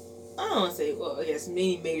I don't want to say, well, I guess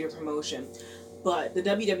any major promotion, but the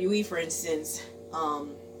WWE, for instance,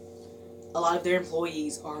 a lot of their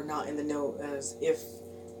employees are not in the know as if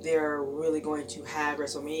they're really going to have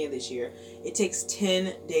WrestleMania this year. It takes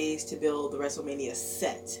 10 days to build the WrestleMania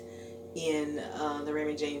set in the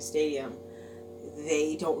Raymond James Stadium.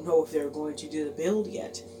 They don't know if they're going to do the build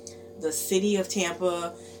yet. The city of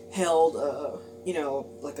Tampa held,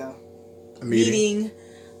 like a meeting.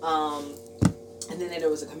 And then there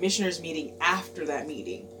was a commissioners meeting after that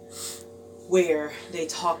meeting where they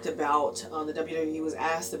talked about, the WWE was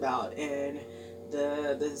asked about, and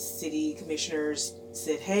the city commissioners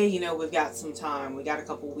said, hey, we've got some time. We got a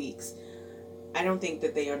couple weeks. I don't think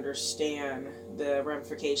that they understand the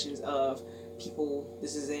ramifications of people.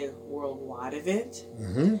 This is a worldwide event.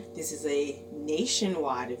 Mm-hmm. This is a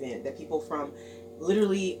nationwide event that people from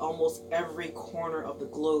literally almost every corner of the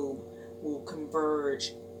globe will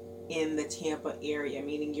converge in the Tampa area,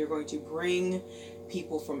 meaning you're going to bring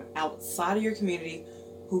people from outside of your community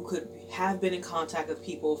who could have been in contact with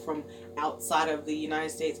people from outside of the United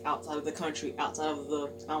States, outside of the country, outside of the,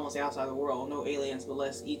 I don't want to say outside of the world, no aliens, but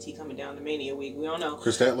less E.T. coming down to Mania Week, we don't know.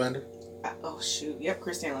 Chris Statlander?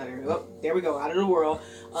 Chris Statlander. Oh, there we go, out of the world.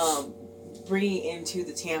 Bringing into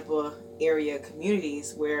the Tampa area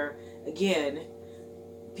communities where, again,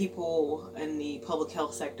 people in the public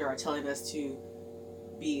health sector are telling us to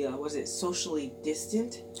be was it socially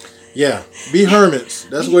distant? Yeah, be hermits.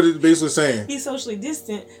 That's what it's basically saying. Be socially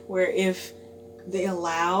distant, where if they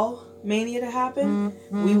allow Mania to happen,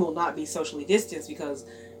 we will not be socially distanced because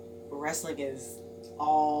wrestling is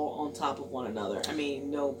all on top of one another. I mean,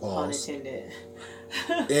 no pun intended.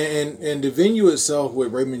 and the venue itself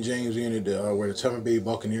with Raymond James in it, where the Tampa Bay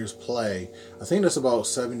Buccaneers play, I think that's about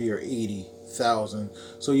 70 or 80,000.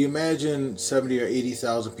 So you imagine 70 or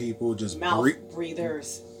 80,000 people just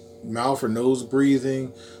breathers. Mouth or nose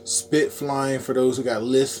breathing, spit flying for those who got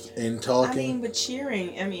lisp and talking. I mean, but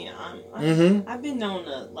cheering. I mean, I've been known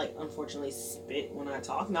to, like, unfortunately spit when I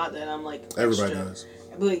talk. Not that I'm like everybody does,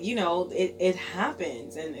 but you know, it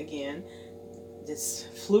happens. And again, this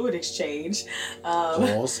fluid exchange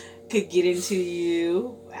could get into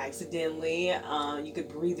you accidentally. You could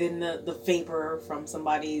breathe in the vapor from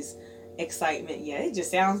somebody's excitement. Yeah, it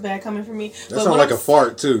just sounds bad coming from me. That sounds like a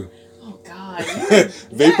fart too. Oh God!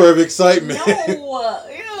 Vapor of excitement. No,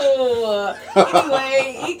 ew.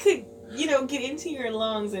 Anyway, it could, get into your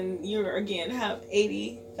lungs, and you're again have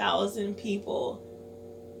 80,000 people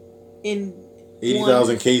in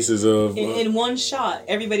 80,000 cases of in one shot.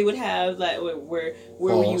 Everybody would have like where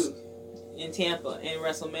were you in Tampa in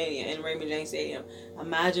WrestleMania in Raymond James Stadium?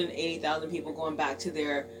 Imagine 80,000 people going back to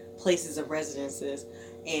their places of residences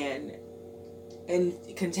and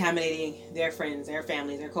contaminating their friends, their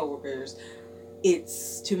families, their coworkers.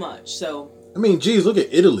 It's too much. So I mean, geez, look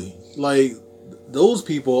at Italy. Like, those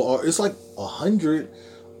people are. It's like 100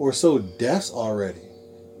 or so deaths already.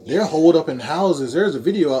 They're holed up in houses. There's a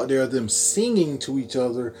video out there of them singing to each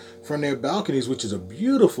other from their balconies, which is a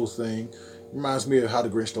beautiful thing. Reminds me of How the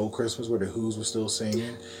Grinch Stole Christmas, where the Who's were still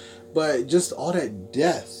singing. But just all that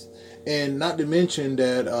death, and not to mention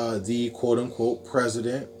that the quote unquote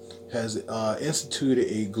president has instituted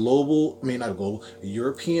a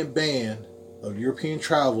European ban of European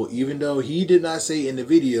travel, even though he did not say in the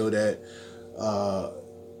video that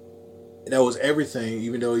that was everything,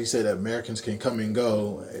 even though he said that Americans can come and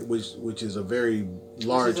go, which is a very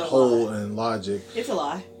large hole in logic. It's a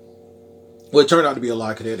lie. Well, it turned out to be a lie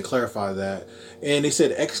because they had to clarify that. And they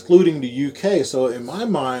said excluding the UK. So in my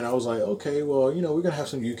mind, I was like, okay, well, we're going to have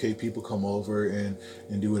some UK people come over and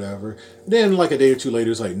do whatever. Then like a day or two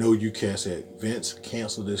later, it's like, no, you can't. Said, Vince,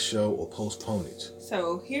 cancel this show or postpone it.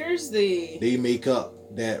 So they make up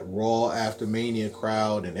that Raw after Mania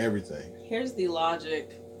crowd and everything. Here's the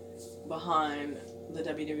logic behind the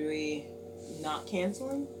WWE not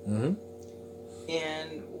canceling. Mm-hmm.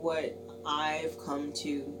 And what I've come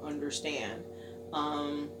to understand.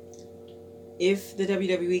 If the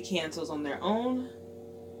WWE cancels on their own,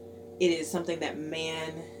 it is something that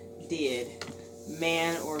Man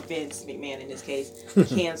or Vince McMahon in this case,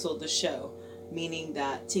 canceled the show. Meaning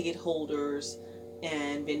that ticket holders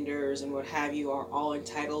and vendors and what have you are all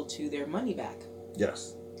entitled to their money back.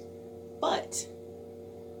 Yes. But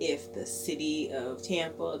if the city of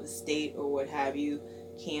Tampa, the state, or what have you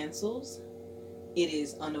cancels, it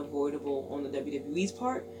is unavoidable on the WWE's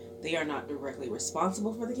part. They are not directly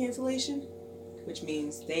responsible for the cancellation, which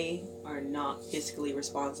means they are not fiscally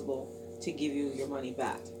responsible to give you your money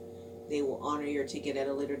back. They will honor your ticket at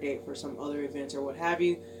a later date for some other events or what have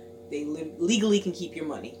you. They legally can keep your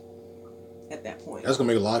money at that point. That's going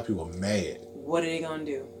to make a lot of people mad. What are they going to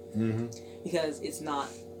do? Mm-hmm. Because it's not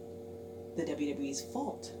the WWE's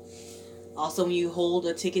fault. Also, when you hold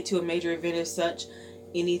a ticket to a major event as such,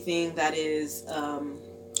 anything that is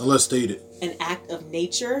unless stated an act of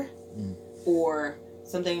nature or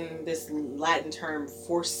something, this Latin term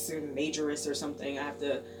force majoris or something, I have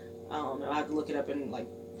to look it up and like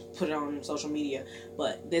put it on social media,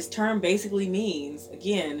 but this term basically means,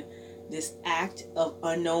 again, this act of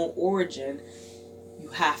unknown origin, you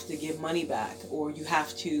have to give money back or you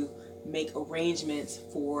have to make arrangements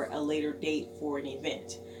for a later date for an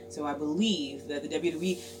event. So I believe that the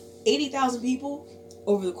WWE, 80,000 people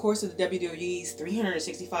over the course of the WWE's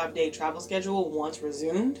 365-day travel schedule once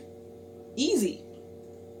resumed, easy.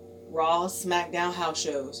 Raw, SmackDown, house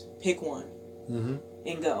shows. Pick one. Mm-hmm.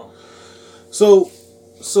 And go. So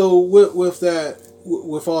with that,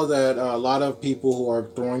 with all that, a lot of people who are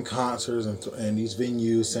throwing concerts and these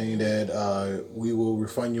venues saying that we will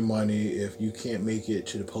refund your money if you can't make it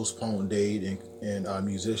to the postponed date, and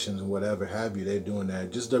musicians and whatever have you, they're doing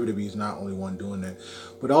that. Just WWE is not only one doing that,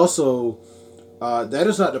 but also that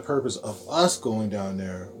is not the purpose of us going down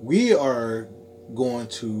there. We are going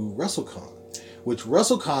to WrestleCon, which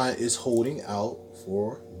WrestleCon is holding out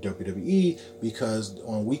for WWE because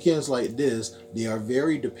on weekends like this, they are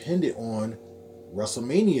very dependent on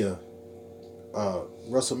WrestleMania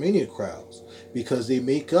crowds because they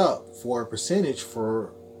make up for a percentage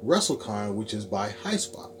for WrestleCon, which is by High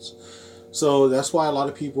Spots. So that's why a lot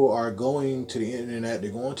of people are going to the internet,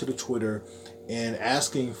 they're going to the Twitter and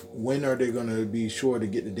asking when are they going to be sure to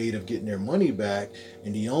get the date of getting their money back.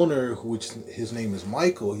 And the owner, which his name is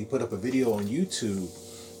Michael, he put up a video on YouTube,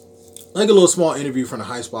 like a little small interview from the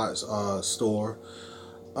High Spots store,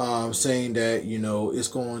 saying that, you know, it's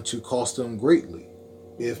going to cost them greatly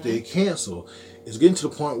if they cancel. It's getting to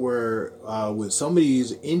the point where with some of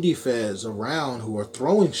these indie feds around who are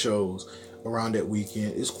throwing shows around that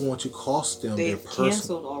weekend, it's going to cost them They've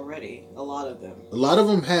canceled already, a lot of them. A lot of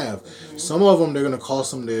them have. Some of them, they're going to cost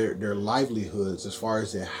them their livelihoods as far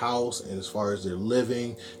as their house and as far as their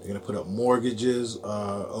living. They're going to put up mortgages,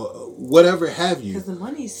 whatever have you. Because the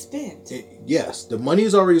money's spent. Yes, the money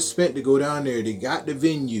is already spent to go down there. They got the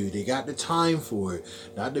venue. They got the time for it.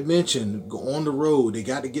 Not to mention, go on the road. They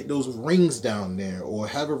got to get those rings down there or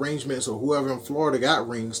have arrangements, or whoever in Florida got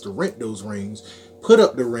rings to rent those rings, put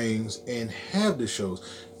up the rings, and have the shows.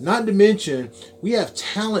 Not to mention, we have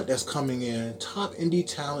talent that's coming in, top indie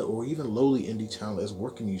talent or even lowly indie talent that's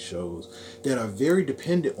working these shows that are very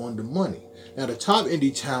dependent on the money. Now, the top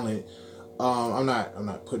indie talent, I'm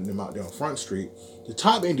not putting them out there on Front Street. The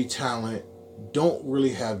top indie talent don't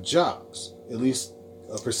really have jobs, at least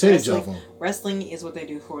a percentage of them. Wrestling is what they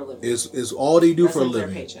do for a living. Is all they do for a Wrestling's their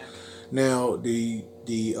living. paycheck. Now, the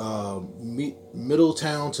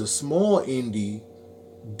Middletown to small indie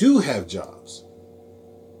do have jobs.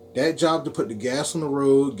 That job to put the gas on the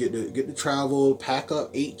road, get the travel, pack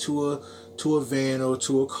up 8 to a van or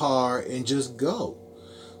to a car, and just go.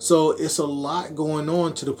 So it's a lot going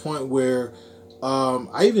on to the point where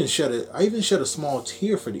I even shed a small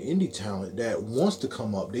tear for the indie talent that wants to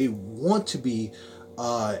come up. They want to be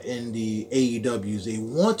in the AEWs, they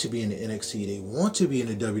want to be in the NXT, they want to be in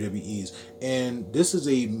the WWEs, and this is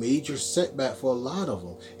a major setback for a lot of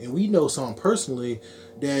them. And we know some personally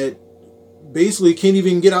that basically can't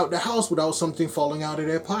even get out the house without something falling out of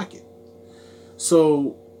their pocket.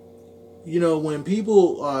 So, you know, when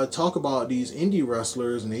people talk about these indie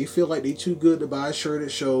wrestlers and they feel like they too good to buy a shirt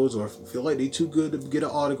at shows, or feel like they too good to get an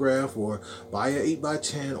autograph or buy an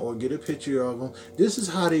 8x10 or get a picture of them, this is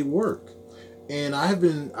how they work. And I have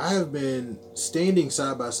been standing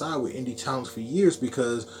side by side with indie talents for years,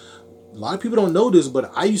 because a lot of people don't know this, but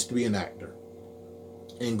I used to be an actor.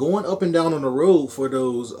 And going up and down on the road for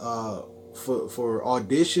those for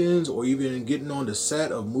auditions, or even getting on the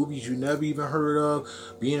set of movies you never even heard of,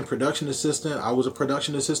 being a production assistant. I was a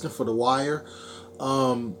production assistant for The Wire,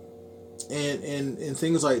 and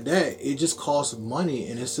things like that. It just costs money,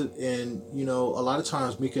 and you know, a lot of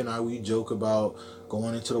times Mika and I, we joke about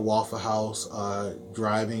going into the Waffle House,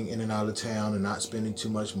 driving in and out of town and not spending too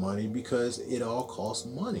much money, because it all costs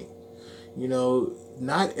money. You know,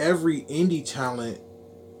 not every indie talent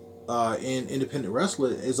in independent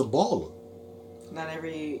wrestling is a baller. Not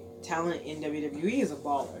every talent in WWE is a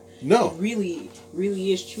baller. No. It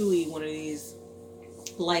really is truly one of these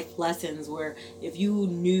life lessons where if you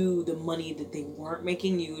knew the money that they weren't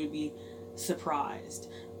making, you would be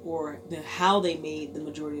surprised, or how they made the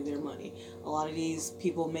majority of their money. A lot of these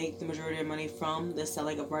people make the majority of their money from the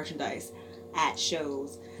selling of merchandise at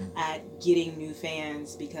shows, at getting new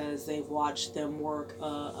fans because they've watched them work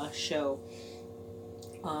a show.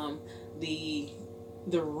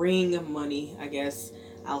 The ring money, I guess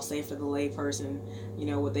I'll say for the lay person, you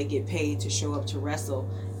know, what they get paid to show up to wrestle,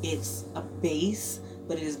 it's a base,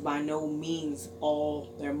 but it is by no means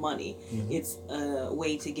all their money. Mm-hmm. It's a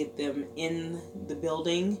way to get them in the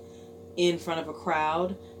building, in front of a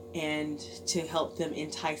crowd, and to help them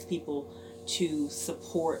entice people to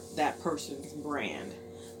support that person's brand.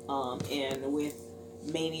 And with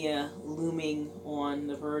Mania looming on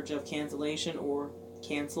the verge of cancellation or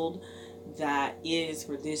canceled, that is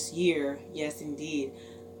for this year, yes indeed,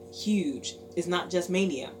 huge. It's not just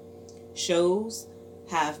Mania. Shows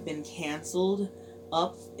have been canceled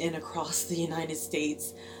up and across the United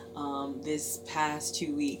States this past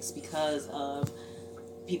 2 weeks because of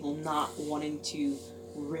people not wanting to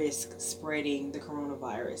risk spreading the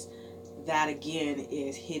coronavirus. That again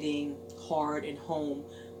is hitting hard and home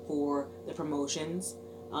for the promotions,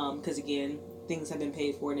 because again, things have been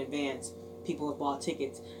paid for in advance. People have bought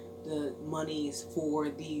tickets. The monies for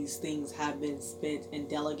these things have been spent and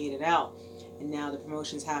delegated out, and now the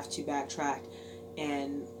promotions have to backtrack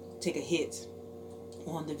and take a hit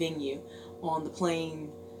on the venue, on the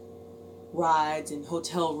plane rides and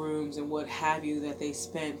hotel rooms and what have you that they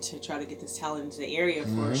spent to try to get this talent into the area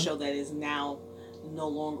for a show that is now no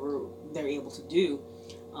longer they're able to do.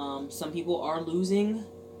 Some people are losing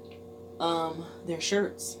their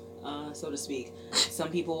shirts, so to speak. Some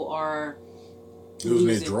people are losing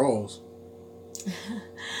their draws.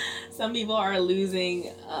 Some people are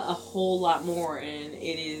losing a whole lot more, and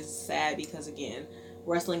it is sad because, again,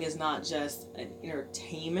 wrestling is not just an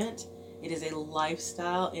entertainment, it is a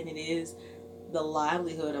lifestyle, and it is the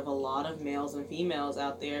livelihood of a lot of males and females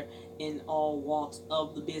out there in all walks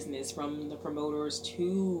of the business, from the promoters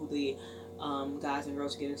to the guys and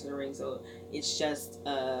girls who get into the ring. So it's just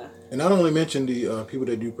and not only mention the people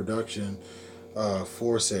that do production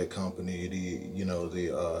for said company, the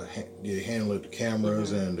handle the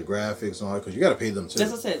cameras and the graphics and all that, because you got to pay them too.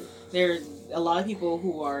 Just as I said, there's a lot of people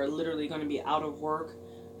who are literally going to be out of work.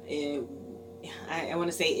 I want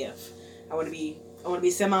to say I want to be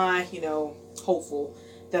semi, hopeful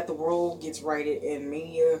that the world gets righted and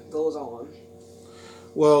Mania goes on.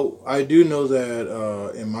 Well, I do know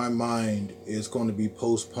that in my mind it's going to be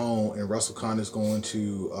postponed, and WrestleCon is going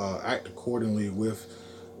to act accordingly with.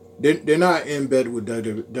 They're not in bed with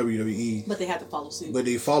WWE, but they have to follow suit. But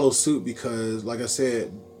they follow suit because, like I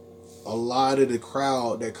said, a lot of the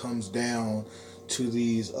crowd that comes down to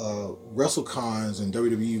these WrestleCons and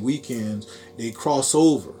WWE weekends, they cross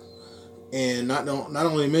over, and not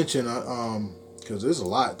only mention because there's a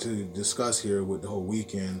lot to discuss here with the whole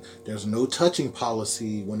weekend. There's no touching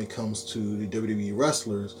policy when it comes to the WWE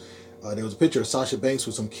wrestlers. There was a picture of Sasha Banks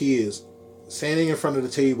with some kids standing in front of the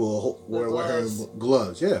table wearing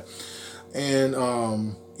gloves. Yeah. And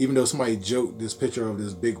even though somebody joked this picture of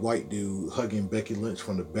this big white dude hugging Becky Lynch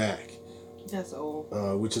from the back. That's old.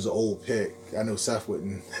 Which is an old pic. I know Seth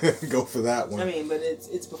wouldn't go for that one. I mean, but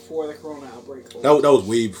it's before the Corona outbreak. That was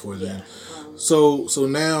way before then. Yeah. So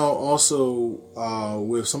now also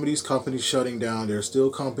with some of these companies shutting down, there are still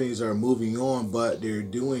companies that are moving on, but they're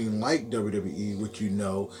doing like WWE, which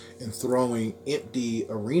and throwing empty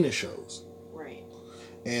arena shows. Right.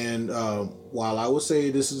 And while I would say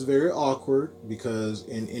this is very awkward because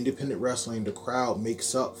in independent wrestling, the crowd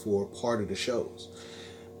makes up for part of the shows.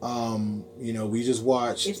 We just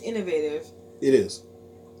watched. It's innovative. It is.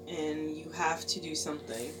 And you have to do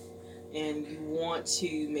something. And you want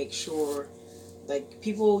to make sure,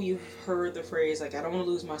 people, you've heard the phrase, I don't want to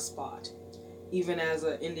lose my spot. Even as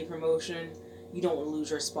an indie promotion, you don't want to lose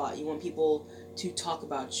your spot. You want people to talk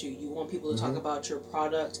about you. You want people to talk about your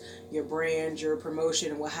product, your brand, your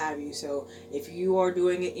promotion, and what have you. So if you are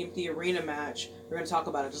doing an empty arena match, we're going to talk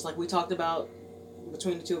about it. Just like we talked about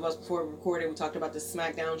between the two of us before we recorded, we talked about the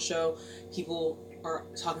SmackDown show. People are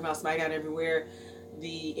talking about SmackDown everywhere.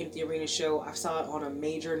 The empty arena show, I saw it on a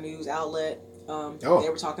major news outlet. They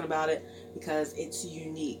were talking about it because it's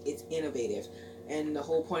unique, it's innovative. And the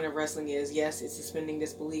whole point of wrestling is, yes, it's suspending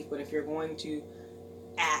disbelief, but if you're going to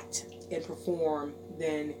act and perform,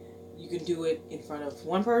 then you can do it in front of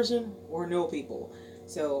one person or no people.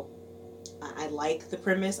 So I like the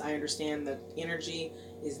premise. I understand the energy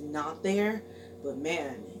is not there, but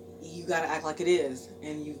man, you got to act like it is,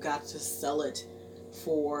 and you've got to sell it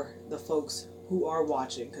for the folks who are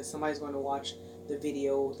watching, because somebody's going to watch the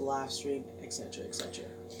video, the live stream, etc., etc.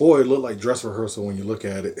 Boy, it looked like dress rehearsal when you look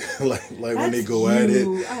at it. like when they go at it.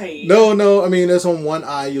 Right. No. I mean, that's on one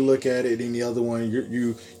eye you look at it, and the other one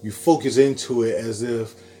you focus into it as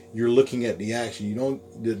if you're looking at the action. You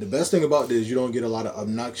don't. The best thing about this, you don't get a lot of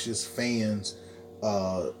obnoxious fans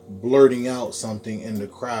blurting out something in the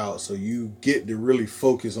crowd, so you get to really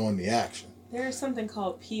focus on the action. There's something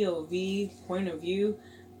called POV, point of view.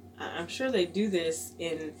 I'm sure they do this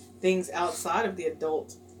in things outside of the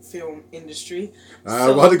adult film industry. I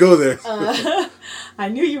was about to go there. I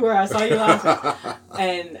knew you were. I saw you laughing.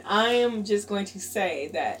 And I am just going to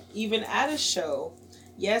say that even at a show,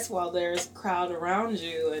 yes, while there's crowd around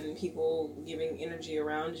you and people giving energy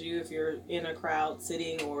around you, if you're in a crowd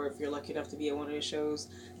sitting, or if you're lucky enough to be at one of the shows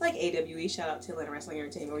like AWE, shout out to Atlanta Wrestling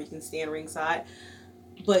Entertainment, where you can stand ringside.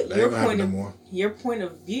 But your point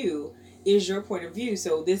of view is your point of view.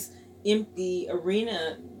 So this empty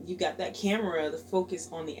arena, you got that camera, the focus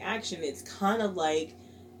on the action. It's kind of like,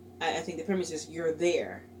 I think the premise is you're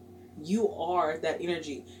there. You are that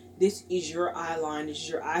energy. This is your eye line. This is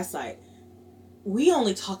your eyesight. We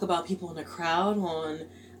only talk about people in the crowd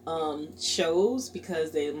on shows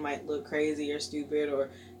because they might look crazy or stupid,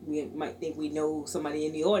 or we might think we know somebody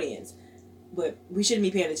in the audience. But we shouldn't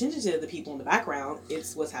be paying attention to the people in the background.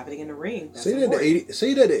 It's what's happening in the ring. Say that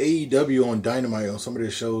the AEW on Dynamite, on some of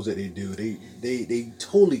the shows that they do, they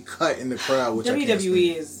totally cut in the crowd. Which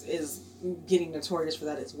WWE is getting notorious for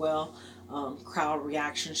that as well. Crowd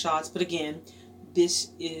reaction shots. But again, this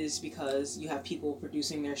is because you have people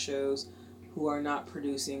producing their shows who are not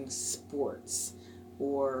producing sports,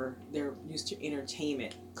 or they're used to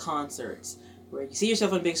entertainment, concerts, where you see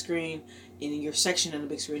yourself on a big screen, and in your section on the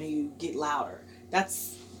big screen, and you get louder.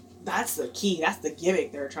 That's the key. That's the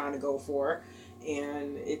gimmick they're trying to go for.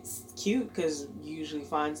 and it's cute because you usually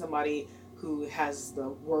find somebody who has the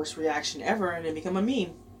worst reaction ever and then become a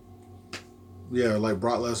meme. Yeah, like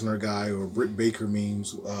Brock Lesnar guy or Britt Baker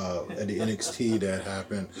memes at the NXT that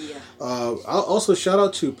happened. Yeah. I'll also shout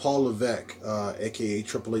out to Paul Levesque, aka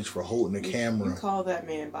Triple H, for holding the camera. You call that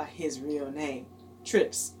man by his real name,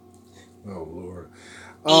 Trips. Oh Lord.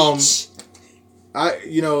 H.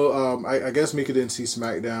 I guess Mika didn't see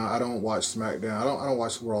SmackDown. I don't watch SmackDown. I don't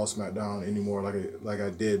watch Raw SmackDown anymore like I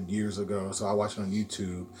did years ago. So I watch it on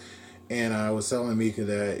YouTube. And I was telling Mika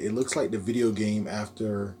that it looks like the video game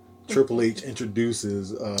after Triple H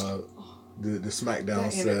introduces the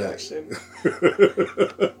SmackDown set.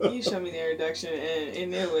 You showed me the introduction,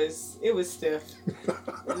 and it was stiff.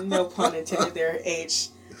 No pun intended there. H,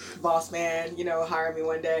 boss man, hire me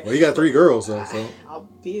one day. Well, you got 3 girls, though. So I'll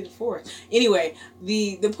be the 4th. Anyway,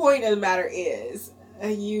 the point of the matter is,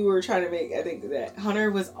 you were trying to make, I think, that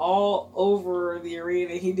Hunter was all over the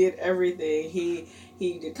arena. He did everything. He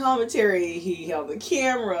did commentary. He held the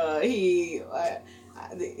camera. He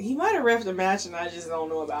might have reffed a match, and I just don't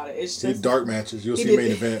know about it. It's just dark matches. You'll see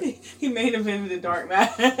main event. He main evented the dark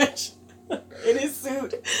match in his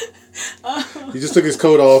suit. He just took his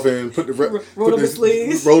coat off and rolled up his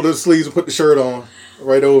sleeves and put the shirt on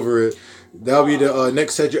right over it. That'll be the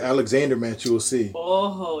next Cedric Alexander match you will see.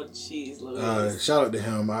 Oh, jeez, Louise. Shout out to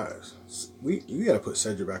him. We got to put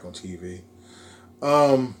Cedric back on TV.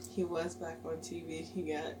 He was back on TV.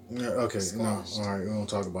 He got squashed. No, all right, we won't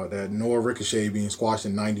talk about that. Nor Ricochet being squashed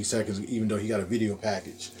in 90 seconds, even though he got a video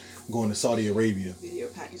package going to Saudi Arabia. Video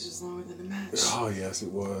package was longer than the match. Oh yes,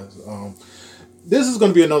 it was. This is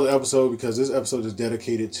going to be another episode because this episode is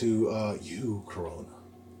dedicated to you, Corona.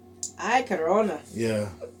 Hi, Corona. Yeah.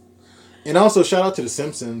 And also shout out to the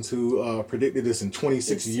Simpsons who predicted this in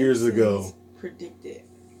 26 years ago. Predicted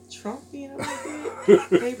Trump being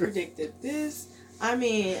elected. They predicted this. I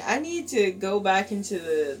mean, I need to go back into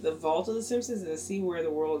the vault of the Simpsons and see where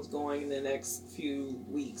the world is going in the next few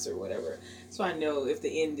weeks or whatever, so I know if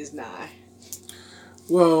the end is nigh.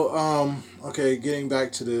 Well, okay, getting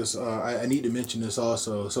back to this, I need to mention this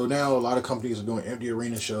also. So now a lot of companies are doing empty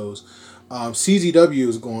arena shows. CZW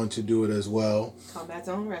is going to do it as well. Combat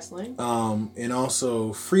Zone Wrestling. And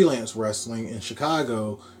also Freelance Wrestling in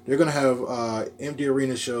Chicago. They're going to have empty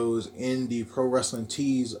arena shows in the Pro Wrestling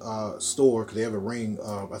Tees store because they have a ring,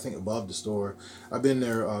 I think, above the store. I've been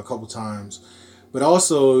there a couple times. But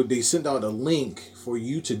also, they sent out a link for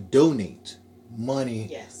you to donate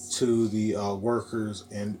money to the workers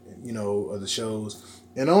and, the shows.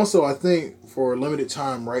 And also, I think for a limited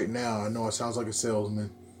time right now, I know it sounds like a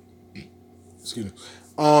salesman. Excuse me.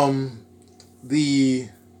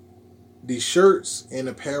 The shirts and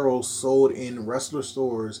apparel sold in wrestler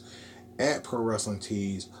stores at Pro Wrestling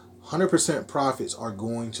Tees, 100% profits are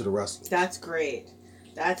going to the wrestlers. That's great.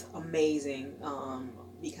 That's amazing.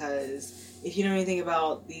 Because if you know anything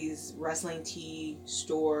about these wrestling tee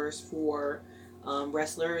stores for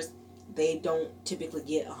wrestlers, they don't typically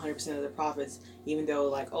get 100% of the profits, even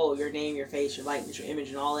though your name, your face, your likeness, your image,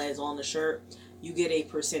 and all that is on the shirt. You get a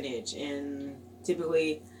percentage, and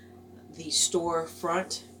typically the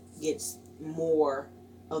storefront gets more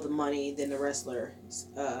of the money than the wrestler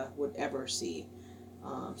would ever see.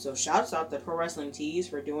 So shouts out to Pro Wrestling Tees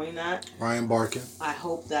for doing that. Ryan Barkin. I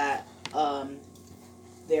hope that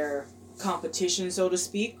their competition, so to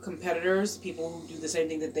speak, competitors, people who do the same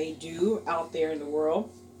thing that they do out there in the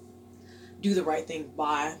world, do the right thing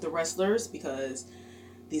by the wrestlers, because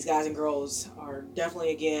these guys and girls are definitely,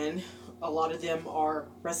 again, a lot of them are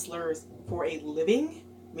wrestlers for a living,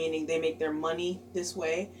 meaning they make their money this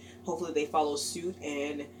way. Hopefully they follow suit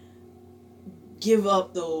and give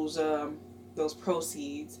up those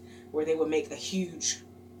proceeds where they would make a huge,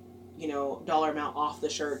 dollar amount off the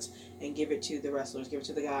shirts and give it to the wrestlers, give it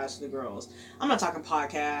to the guys, to the girls. I'm not talking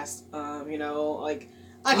podcasts,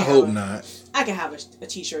 I hope not. I can have a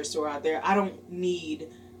t-shirt store out there. I don't need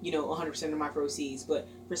 100% of my proceeds, but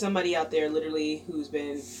for somebody out there literally who's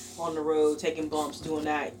been on the road taking bumps, doing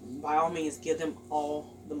that, by all means give them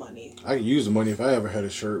all the money. I could use the money if I ever had a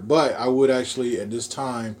shirt, but I would actually at this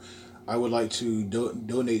time I would like to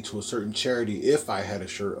donate to a certain charity if I had a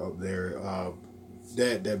shirt up there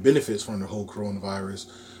that benefits from the whole coronavirus,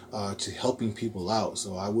 to helping people out.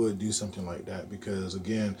 So I would do something like that because,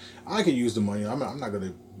 again, I could use the money. I'm not going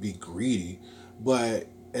to be greedy, but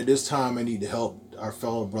at this time I need to help our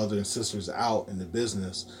fellow brothers and sisters out in the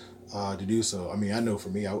business to do so. I mean, I know for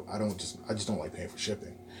me, I just don't like paying for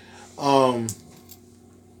shipping. No,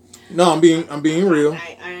 I'm being real.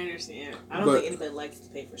 I understand. I don't think anybody likes to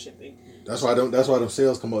pay for shipping. That's why them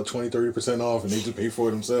sales come up 20-30% off, and they just pay for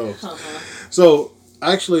it themselves. Uh-huh. So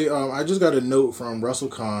Actually, I just got a note from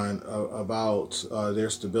WrestleCon about their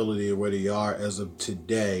stability and where they are as of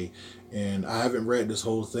today, and I haven't read this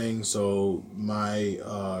whole thing, so my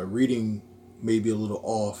reading may be a little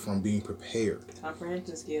off from being prepared.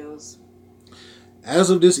 Comprehension skills. As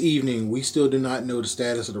of this evening, we still do not know the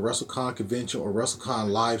status of the WrestleCon convention or WrestleCon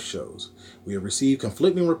live shows. We have received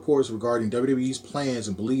conflicting reports regarding WWE's plans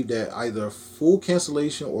and believe that either full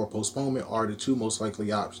cancellation or postponement are the two most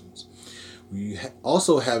likely options. We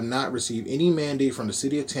also have not received any mandate from the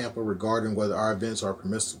city of Tampa regarding whether our events are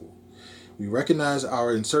permissible. We recognize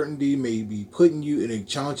our uncertainty may be putting you in a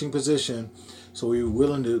challenging position, so we are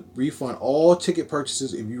willing to refund all ticket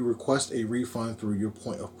purchases if you request a refund through your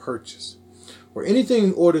point of purchase. For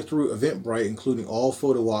anything ordered through Eventbrite, including all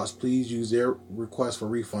photo ops, please use their request for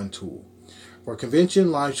refund tool. For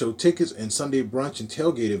convention, live show tickets, and Sunday brunch and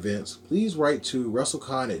tailgate events, please write to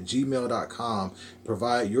WrestleCon@gmail.com and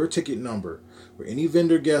provide your ticket number. For any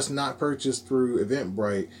vendor guests not purchased through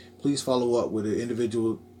Eventbrite, please follow up with the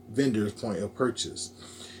individual vendor's point of purchase.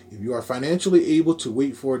 If you are financially able to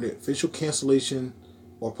wait for the official cancellation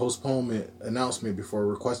or postponement announcement before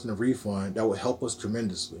requesting a refund, that would help us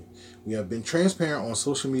tremendously. We have been transparent on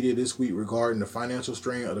social media this week regarding the financial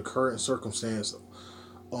strain of the current circumstance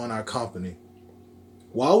on our company.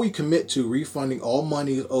 While we commit to refunding all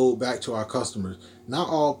money owed back to our customers,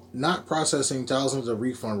 not processing thousands of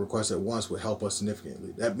refund requests at once would help us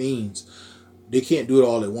significantly. That means they can't do it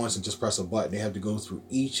all at once and just press a button. They have to go through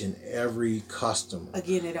each and every customer.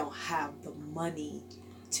 Again, they don't have the money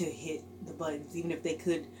to hit the buttons. Even if they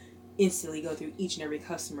could instantly go through each and every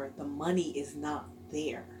customer, the money is not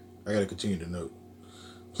there. I gotta continue to note.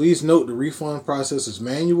 Please note the refund process is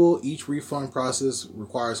manual. Each refund process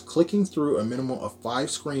requires clicking through a minimum of 5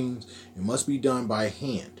 screens and must be done by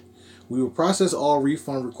hand. We will process all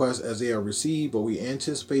refund requests as they are received, but we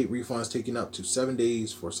anticipate refunds taking up to 7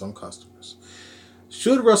 days for some customers.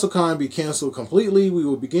 Should WrestleCon be canceled completely, we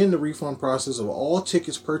will begin the refund process of all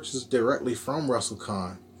tickets purchased directly from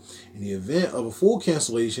WrestleCon. In the event of a full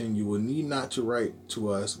cancellation, you will need not to write to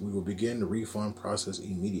us. We will begin the refund process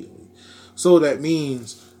immediately. So that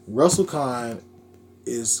means WrestleCon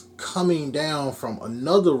is coming down from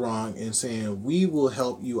another rung and saying, we will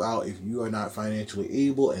help you out if you are not financially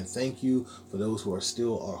able, and thank you for those who are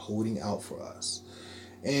still holding out for us.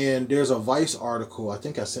 And there's a Vice article, I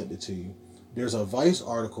think I sent it to you. There's a Vice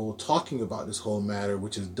article talking about this whole matter,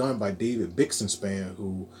 which is done by David Bixenspan,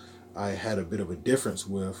 who I had a bit of a difference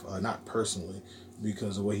with, not personally,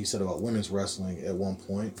 because of what he said about women's wrestling at one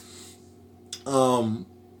point.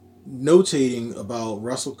 Notating about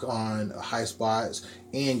WrestleCon High Spots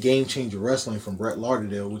and Game Changer Wrestling from Brett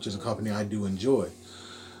Lauderdale, which is a company I do enjoy.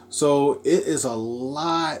 So it is a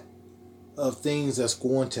lot of things that's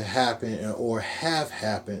going to happen or have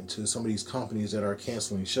happened to some of these companies that are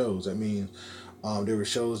canceling shows. I mean, there were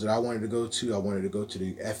shows that I wanted to go to. I wanted to go to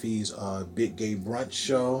the Effie's Big Gay Brunch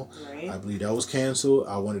show. Right. I believe that was canceled.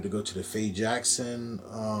 I wanted to go to the Faye Jackson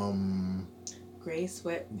Gray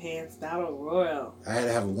Sweatpants Battle Royal. I had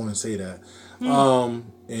to have a woman say that.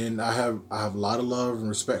 And I have a lot of love and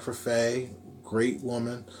respect for Faye. Great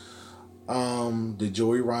woman. The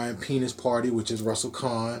Joey Ryan Penis Party, which is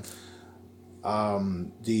WrestleCon.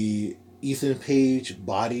 The Ethan Page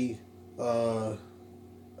body, I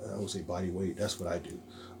would say body weight, that's what I do.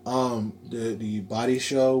 The body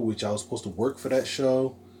show, which I was supposed to work for that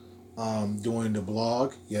show, doing the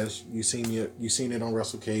blog. Yes, you seen it on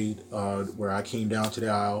WrestleCade, where I came down to the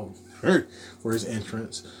aisle for his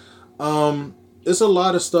entrance. It's a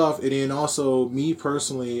lot of stuff, and then also me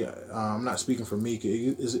personally, I'm not speaking for Mika,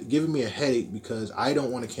 it's giving me a headache because I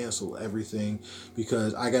don't want to cancel everything,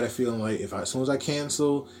 because I got a feeling like as soon as I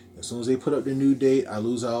cancel, as soon as they put up the new date, I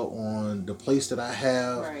lose out on the place that I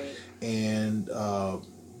have, right, and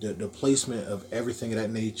the placement of everything of that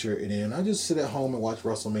nature. And then I just sit at home and watch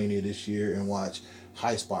WrestleMania this year and watch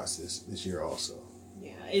High Spots this year also.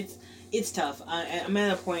 Yeah, it's tough. I'm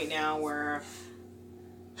at a point now where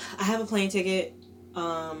I have a plane ticket.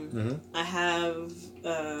 I have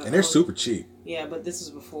and they're super cheap. Yeah, but this was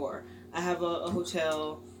before. I have a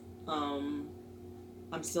hotel. I'm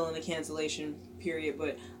still in the cancellation period,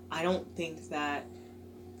 but I don't think that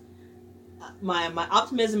my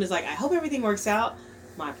optimism is like, I hope everything works out.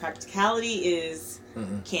 My practicality is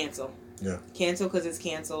cancel. Yeah. Cancel because it's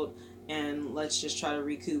canceled, and let's just try to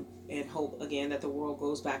recoup and hope again that the world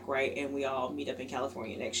goes back right and we all meet up in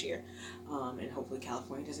California next year. And hopefully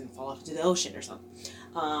California doesn't fall off into the ocean or something.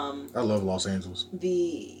 I love Los Angeles.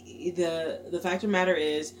 The fact of the matter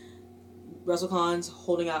is, WrestleCon's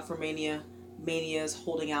holding out for Mania. Mania's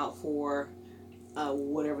holding out for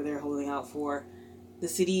whatever they're holding out for. The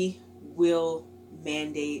city will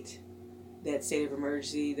mandate that state of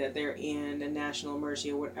emergency that they're in, a national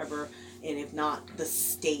emergency or whatever, and if not, the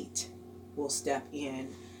state will step in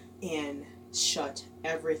and shut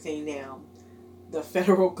everything down. The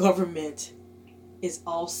federal government is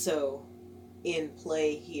also in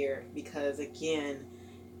play here because, again,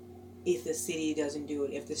 if the city doesn't do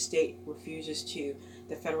it, if the state refuses to,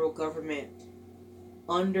 the federal government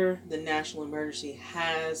under the national emergency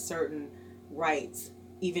has certain rights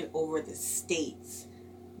even over the states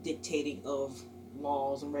dictating of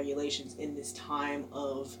laws and regulations in this time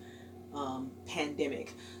of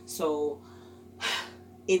pandemic. So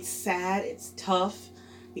it's sad, it's tough,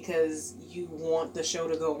 because you want the show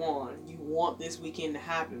to go on. You want this weekend to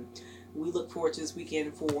happen. We look forward to this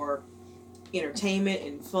weekend for entertainment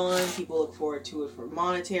and fun. People look forward to it for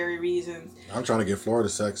monetary reasons. I'm trying to get Florida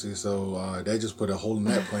sexy, so they just put a hole in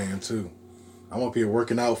that plan too. I'm up here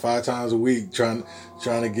working out 5 times a week, trying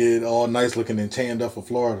to get all nice looking and tanned up for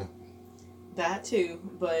Florida. That too,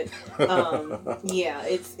 but yeah,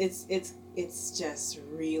 it's just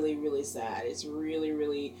really, really sad. It's really,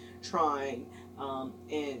 really trying,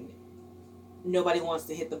 and nobody wants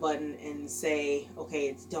to hit the button and say, okay,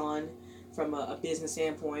 it's done from a business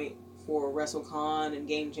standpoint for WrestleCon and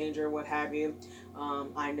Game Changer, what have you.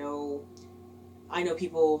 I know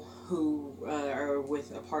people who are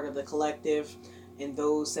with a part of the collective and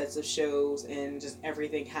those sets of shows and just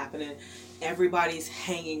everything happening. Everybody's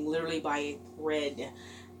hanging literally by a thread,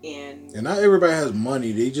 and not everybody has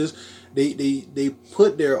money. They just they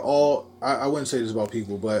put their all. I wouldn't say this about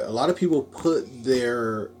people, but a lot of people put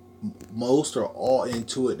their most or all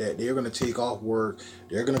into it, that they're going to take off work,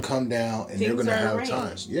 they're going to come down, and they're going to have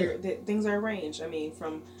time. Yeah, things are arranged. I mean,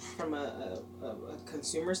 from a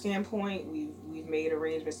consumer standpoint, we've made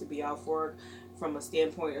arrangements to be off work. From a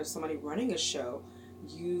standpoint of somebody running a show,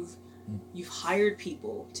 you've hired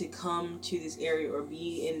people to come to this area or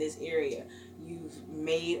be in this area. You've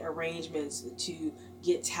made arrangements to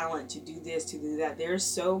get talent, to do this, to do that. There's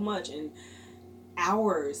so much, and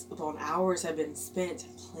hours upon hours have been spent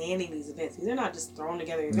planning these events. These are not just thrown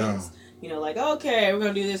together events. No. Like, okay, we're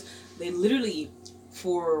going to do this. They literally,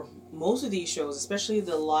 for most of these shows, especially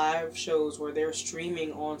the live shows where they're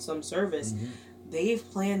streaming on some service, they've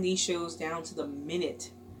planned these shows down to the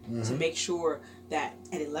minute to make sure that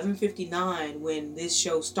at 11:59 when this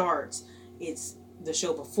show starts, it's the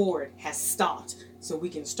show before it has stopped, so we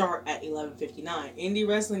can start at 11:59. Indie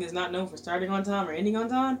wrestling is not known for starting on time or ending on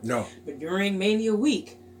time. No. But during Mania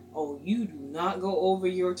week, you do not go over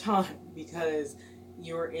your time because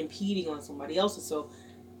you're impeding on somebody else's. So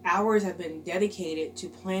hours have been dedicated to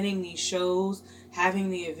planning these shows, having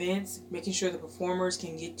the events, making sure the performers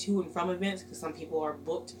can get to and from events, because some people are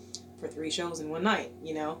booked for 3 shows in one night,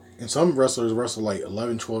 And some wrestlers wrestle like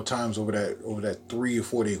 11, 12 times over that 3 or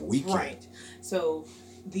 4 day weekend. Right. So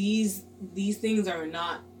these things are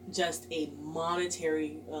not just a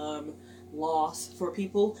monetary loss for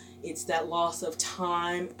people. It's that loss of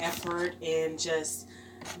time, effort, and just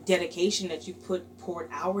dedication that you poured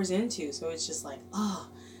hours into. So it's just like,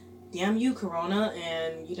 damn you, Corona,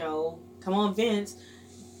 and come on, Vince,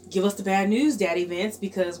 give us the bad news, Daddy Vince,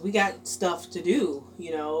 because we got stuff to do,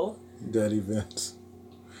 Daddy Vince.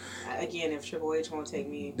 Again, if Triple H won't take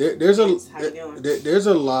me, there's Vince, how you doing? There's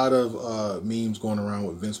a lot of memes going around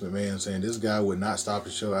with Vince McMahon saying this guy would not stop the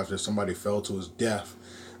show after somebody fell to his death.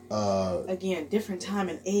 Again, different time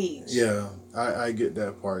and age. Yeah, I get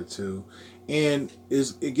that part too, and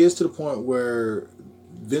it gets to the point where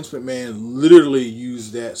Vince McMahon literally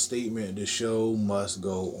used that statement: "The show must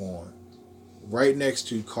go on," right next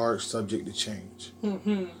to "Card subject to change."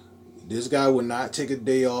 This guy would not take a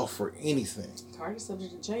day off for anything. Card is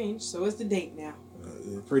subject to change, so it's the date now.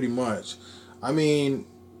 Pretty much. I mean,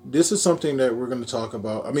 this is something that we're going to talk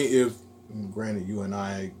about. I mean, if, granted, you and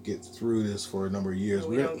I get through this for a number of years,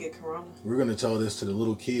 we don't get corona. We're going to tell this to the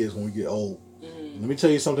little kids when we get old. Let me tell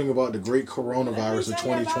you something about the great coronavirus of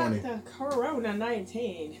 2020. The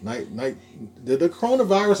Corona-19. The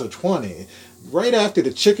coronavirus of 20, right after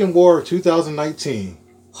the chicken war of 2019.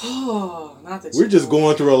 Oh, not the chicken We're just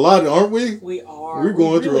going through a lot, aren't we? We are. We're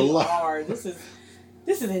going through a lot. Are. This is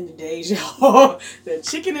in the days, y'all. The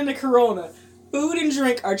chicken and the corona. Food and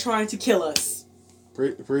drink are trying to kill us.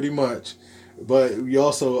 Pretty much. But we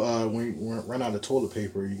also, when you run out of toilet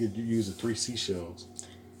paper, you use the 3 seashells.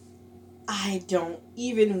 I don't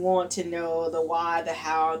even want to know the why, the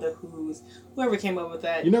how, the who's. Whoever came up with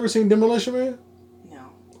that. You never seen Demolition Man? No.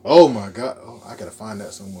 Oh my God. Oh, I gotta find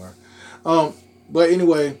that somewhere. But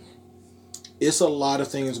anyway, it's a lot of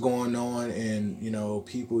things going on, and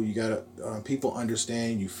people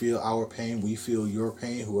understand. You feel our pain, we feel your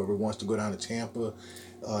pain. Whoever wants to go down to Tampa,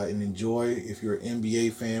 and enjoy. If you're an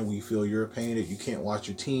NBA fan, we feel your pain that you can't watch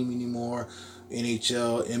your team anymore.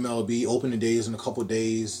 NHL, MLB, opening days in a couple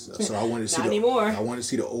days. So I wanted to see I wanted to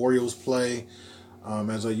see the Orioles play,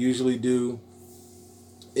 as I usually do.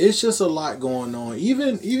 It's just a lot going on.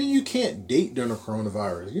 Even you can't date during the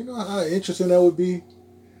coronavirus. You know how interesting that would be?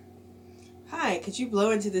 Hi, could you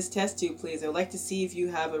blow into this test tube, please? I would like to see if you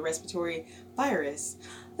have a respiratory virus.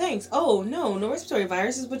 Thanks. Oh, no respiratory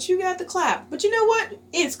viruses, but you got the clap. But you know what?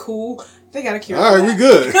 It's cool. They got a cure. All right, we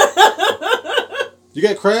good. You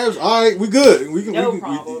got crabs? All right, we good. We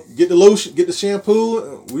problem. We get the lotion, get the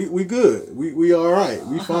shampoo. We good. We all right.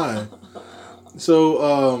 We fine.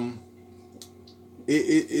 So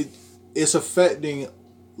it's affecting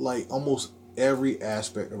like almost every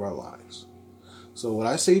aspect of our lives. So what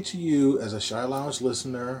I say to you as a Shy Lounge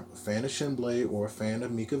listener, a fan of Shinblade or a fan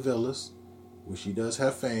of Mika Villas, which she does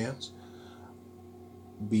have fans,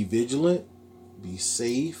 be vigilant, be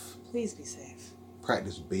safe. Please be safe.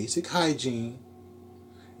 Practice basic hygiene.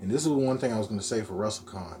 And this is one thing I was going to say for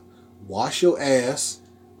WrestleCon. Wash your ass.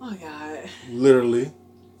 Oh, God. Literally.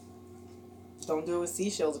 Don't do it with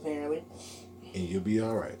seashells, apparently. And you'll be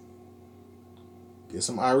all right. Get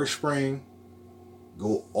some Irish Spring.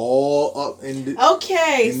 Go all up in the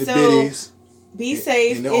bitties. Be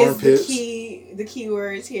safe in the is armpits. the key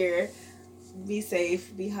words here. Be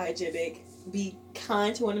safe. Be hygienic. Be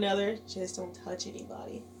kind to one another. Just don't touch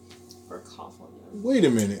anybody or cough on them. Wait a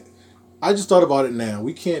minute. I just thought about it now.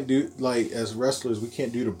 We can't do, like, as wrestlers, we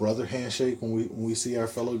can't do the brother handshake when we see our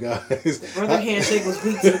fellow guys. The brother handshake was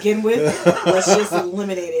weak to begin with. Let's just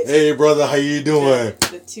eliminate it. Hey, brother, how you doing?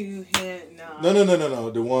 The two hand,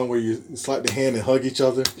 No. The one where you slap the hand and hug each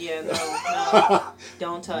other. Yeah, no.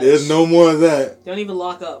 Don't touch. There's no more of that. Don't even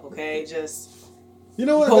lock up, okay? Just you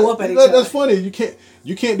know what? Bow up at each other. That's funny. You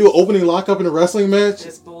can't do an opening lockup in a wrestling match.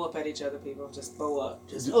 Just bow up at each other, people. Just bow up.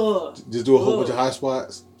 Just do a whole bunch of high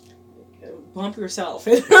spots. Bump yourself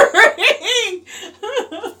in the ring.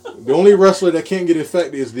 The only wrestler that can't get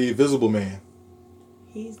infected is the Invisible Man.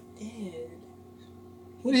 He's dead.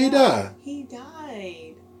 When did he die? He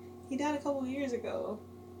died. He died a couple years ago.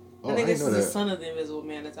 Oh, I think this is that. the son of the Invisible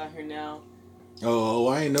Man that's out here now. Oh,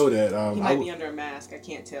 I didn't know that. He might be under a mask. I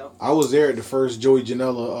can't tell. I was there at the first Joey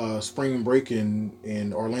Janela spring break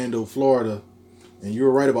in Orlando, Florida, and you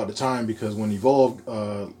were right about the time because when Evolve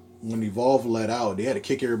let out, they had to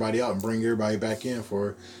kick everybody out and bring everybody back in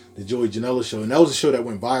for the Joey Janela show, and that was a show that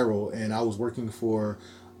went viral. And I was working for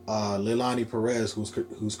Leilani Perez,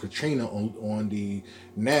 who's Katrina on the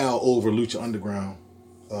now over Lucha Underground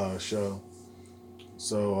show.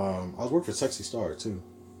 So I was working for Sexy Star too.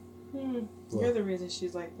 You're the reason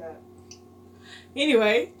she's like that.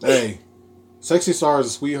 Anyway. Hey, Sexy Star is a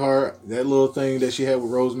sweetheart. That little thing that she had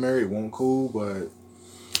with Rosemary, it wasn't cool, but...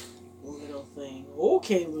 Little thing.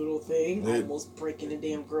 Okay, little thing. Almost breaking the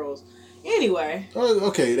damn girls. Anyway.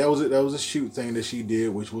 Okay, that was a shoot thing that she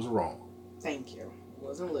did, which was wrong. Thank you. It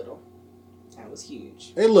wasn't little. That was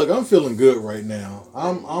huge. Hey, look, I'm feeling good right now.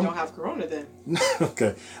 You don't have corona then.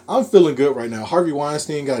 Okay, I'm feeling good right now. Harvey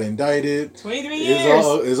Weinstein got indicted. 23 years.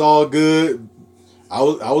 It's all good. I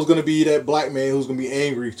was gonna be that black man who's gonna be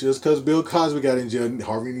angry just because Bill Cosby got in jail.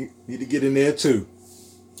 Harvey need to get in there too.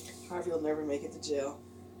 Harvey will never make it to jail.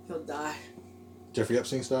 He'll die. Jeffrey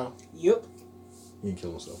Epstein style. Yep. He didn't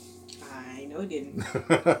kill himself. I know he didn't.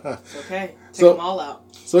 It's okay. Take them all out.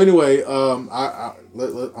 So anyway, I'm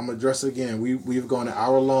gonna address it again. We've gone an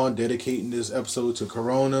hour long dedicating this episode to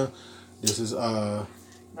Corona. This is not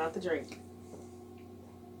the drink.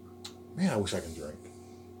 Man, I wish I could drink.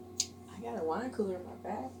 I got a wine cooler in my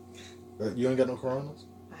bag. You ain't got no Coronas?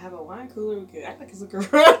 I have a wine cooler. We could act like it's a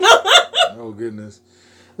Corona. Oh goodness.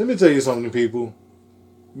 Let me tell you something, people.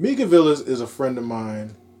 Mika Villas is a friend of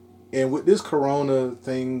mine, and with this Corona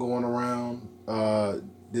thing going around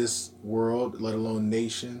this world, let alone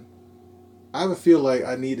nation, I feel like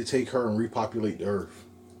I need to take her and repopulate the earth.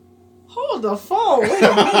 Hold the phone. Wait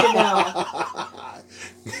a minute now.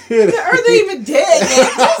 The earth ain't even dead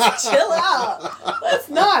yet. Just chill out. Let's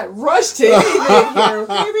not rush to anything here,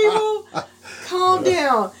 okay, people? Calm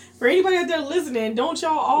down. For anybody out there listening, don't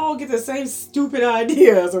y'all all get the same stupid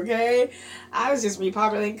ideas, okay? I was just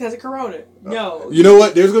repopulating because of Corona. No. You know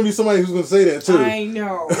what? There's going to be somebody who's going to say that too. I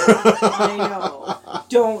know.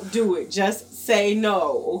 Don't do it. Just say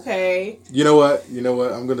no, okay? You know what?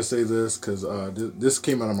 I'm going to say this because this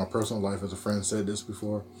came out of my personal life, as a friend said this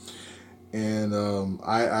before. And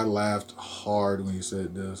I laughed hard when he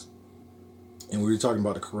said this. And we were talking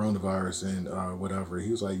about the coronavirus and whatever. He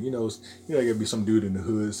was like, there gotta be some dude in the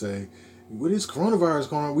hood say, "What is coronavirus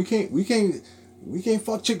going on? We can't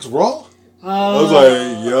fuck chicks raw." I was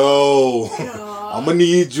like, yo. I'm gonna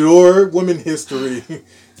need your women history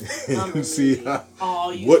and see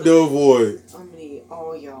what to avoid. I'm gonna need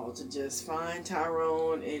all y'all to just find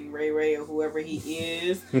Tyrone and Ray or whoever he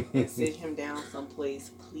is and sit him down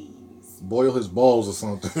someplace, please. Boil his balls or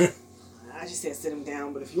something. I just said sit him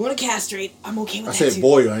down, but if you want to castrate, I'm okay with that too. I said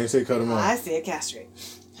boil. I didn't say cut him off. I said castrate.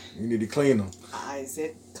 You need to clean them. I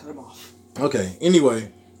said cut him off. Okay.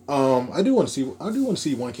 Anyway, I do want to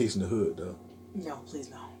see one case in the hood though. No, please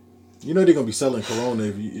no. You know they're gonna be selling Corona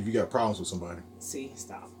if you got problems with somebody. See,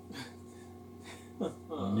 stop.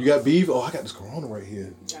 You got beef? Oh, I got this Corona right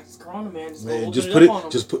here. Got this Corona, man. Just put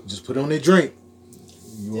it on their drink.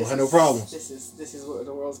 You won't have no problems. This is what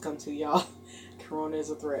the world's come to, y'all. Corona is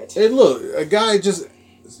a threat. Hey, look, a guy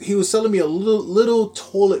he was selling me a little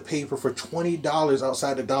toilet paper for $20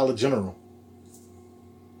 outside the Dollar General.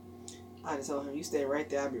 I just told him, you stay right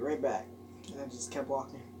there, I'll be right back. And I just kept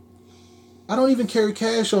walking. I don't even carry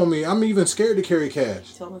cash on me. I'm even scared to carry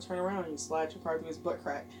cash. Tell him to turn around and you slide your car through his butt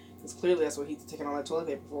crack. Because clearly that's what he's taking all that toilet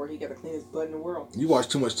paper for. He got the cleanest butt in the world. You watch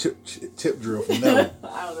too much tip drill from that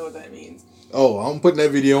one. I don't know what that means. Oh, I'm putting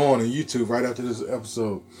that video on YouTube right after this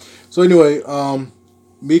episode. So anyway,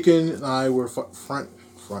 Mika and I were front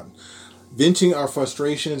venting our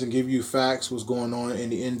frustrations and give you facts what's going on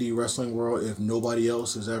in the indie wrestling world if nobody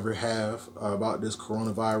else has ever have about this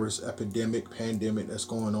coronavirus pandemic that's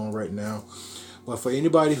going on right now. But for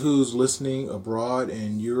anybody who's listening abroad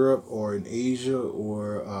in Europe or in Asia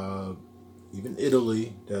or even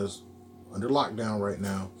Italy that's under lockdown right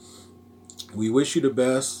now, we wish you the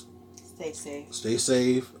best. Stay safe. Stay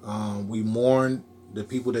safe. We mourn the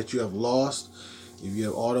people that you have lost. If you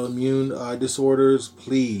have autoimmune disorders,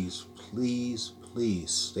 please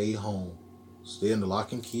stay home. Stay under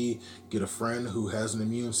lock and key. Get a friend who has an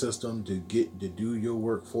immune system to do your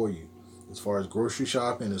work for you. As far as grocery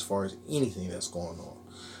shopping, as far as anything that's going on.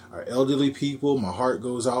 Our elderly people, my heart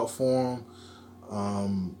goes out for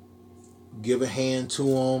them. Give a hand to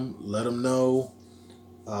them. Let them know.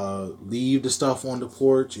 Leave the stuff on the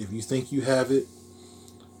porch if you think you have it.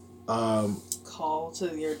 Call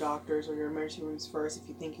to your doctors or your emergency rooms first if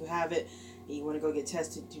you think you have it and you want to go get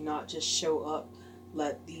tested. Do not just show up.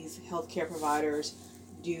 Let these healthcare providers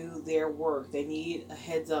do their work. They need a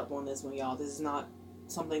heads up on this one, y'all. This is not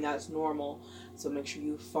something that's normal. So make sure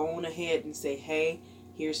you phone ahead and say, hey,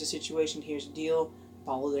 here's the situation, here's the deal.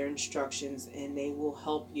 Follow their instructions and they will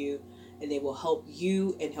help you. And they will help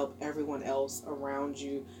you and help everyone else around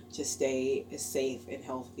you to stay as safe and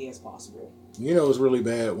healthy as possible. You know, it's really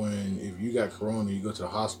bad when if you got corona, you go to the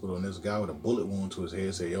hospital and there's a guy with a bullet wound to his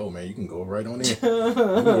head say, "Yo, man, you can go right on in. You can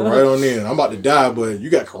go right on in. I'm about to die, but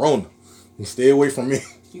you got corona. Stay away from me."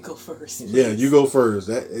 You go first. Please. Yeah, you go first.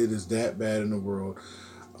 It is that bad in the world.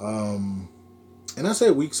 And I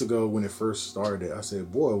said weeks ago when it first started, I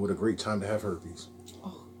said, boy, what a great time to have herpes.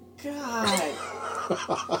 Oh, God.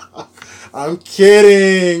 I'm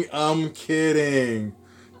kidding.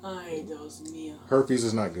 Ay, Dios mío. Herpes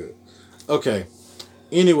is not good. Okay.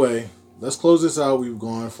 Anyway, let's close this out. We've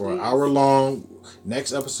gone for an hour long.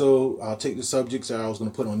 Next episode, I'll take the subjects that I was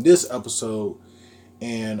going to put on this episode,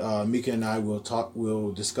 and Mika and I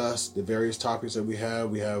will discuss the various topics that we have.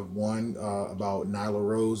 We have one about Nyla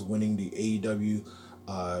Rose winning the AEW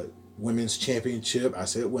Women's Championship. I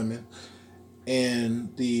said women.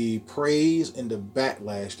 And the praise and the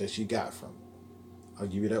backlash that she got from it. I'll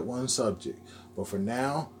give you that one subject. But for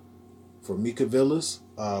now, for Mika Villas,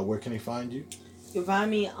 where can they find you? You can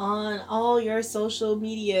find me on all your social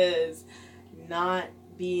medias, not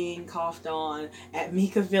being coughed on, at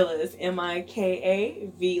Mika Villas,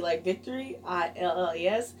 Mika, V like victory,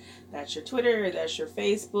 ILLES. That's your Twitter, that's your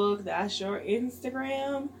Facebook, that's your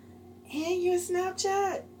Instagram, and your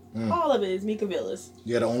Snapchat. All of it is Mika Villas.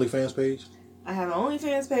 You got an OnlyFans page? I have an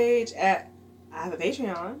OnlyFans page. I have a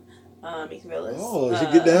Patreon, Mika Villas. Oh, did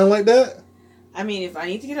you get down like that? I mean, if I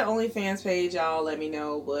need to get an OnlyFans page, y'all let me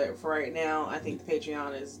know. But for right now, I think the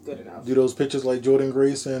Patreon is good enough. Do those pictures like Jordan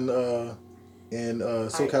Grace and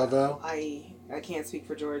SoCal Val? I can't speak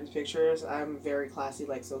for Jordan's pictures. I'm very classy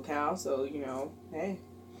like SoCal, so hey.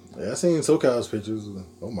 Yeah, I seen SoCal's pictures.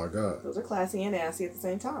 Oh my God. Those are classy and nasty at the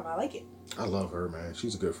same time. I like it. I love her, man.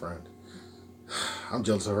 She's a good friend. I'm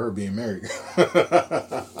jealous of her being married.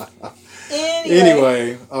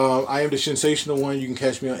 Anyway, I am the Sensational One. You can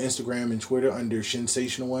catch me on Instagram and Twitter under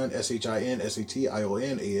Sensational One,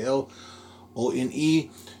 SHINSATIONALONE.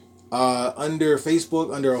 Under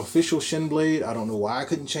Facebook, under Official Shinblade. I don't know why I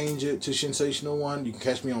couldn't change it to Sensational One. You can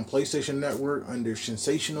catch me on PlayStation Network under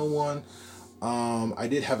Sensational One. I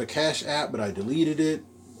did have a Cash app, but I deleted it.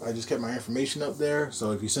 I just kept my information up there.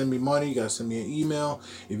 So if you send me money, you got to send me an email.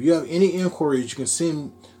 If you have any inquiries, you can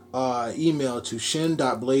send email to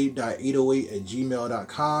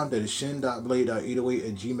shin.blade.808@gmail.com. That is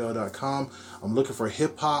shin.blade.808@gmail.com. I'm looking for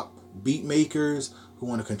hip hop beat makers who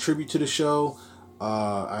want to contribute to the show.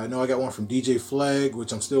 I know I got one from DJ Flag,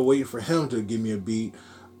 which I'm still waiting for him to give me a beat.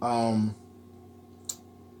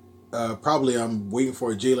 Probably I'm waiting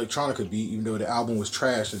for a Jay Electronica beat, even though the album was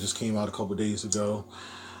trash that just came out a couple days ago.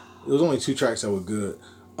 It was only 2 tracks that were good.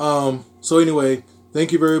 So anyway,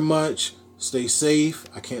 thank you very much. Stay safe.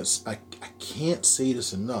 I can't say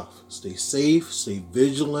this enough. Stay safe. Stay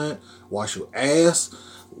vigilant. Wash your ass.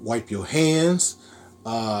 Wipe your hands.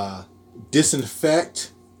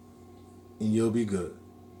 Disinfect, and you'll be good.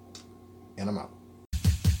 And I'm out.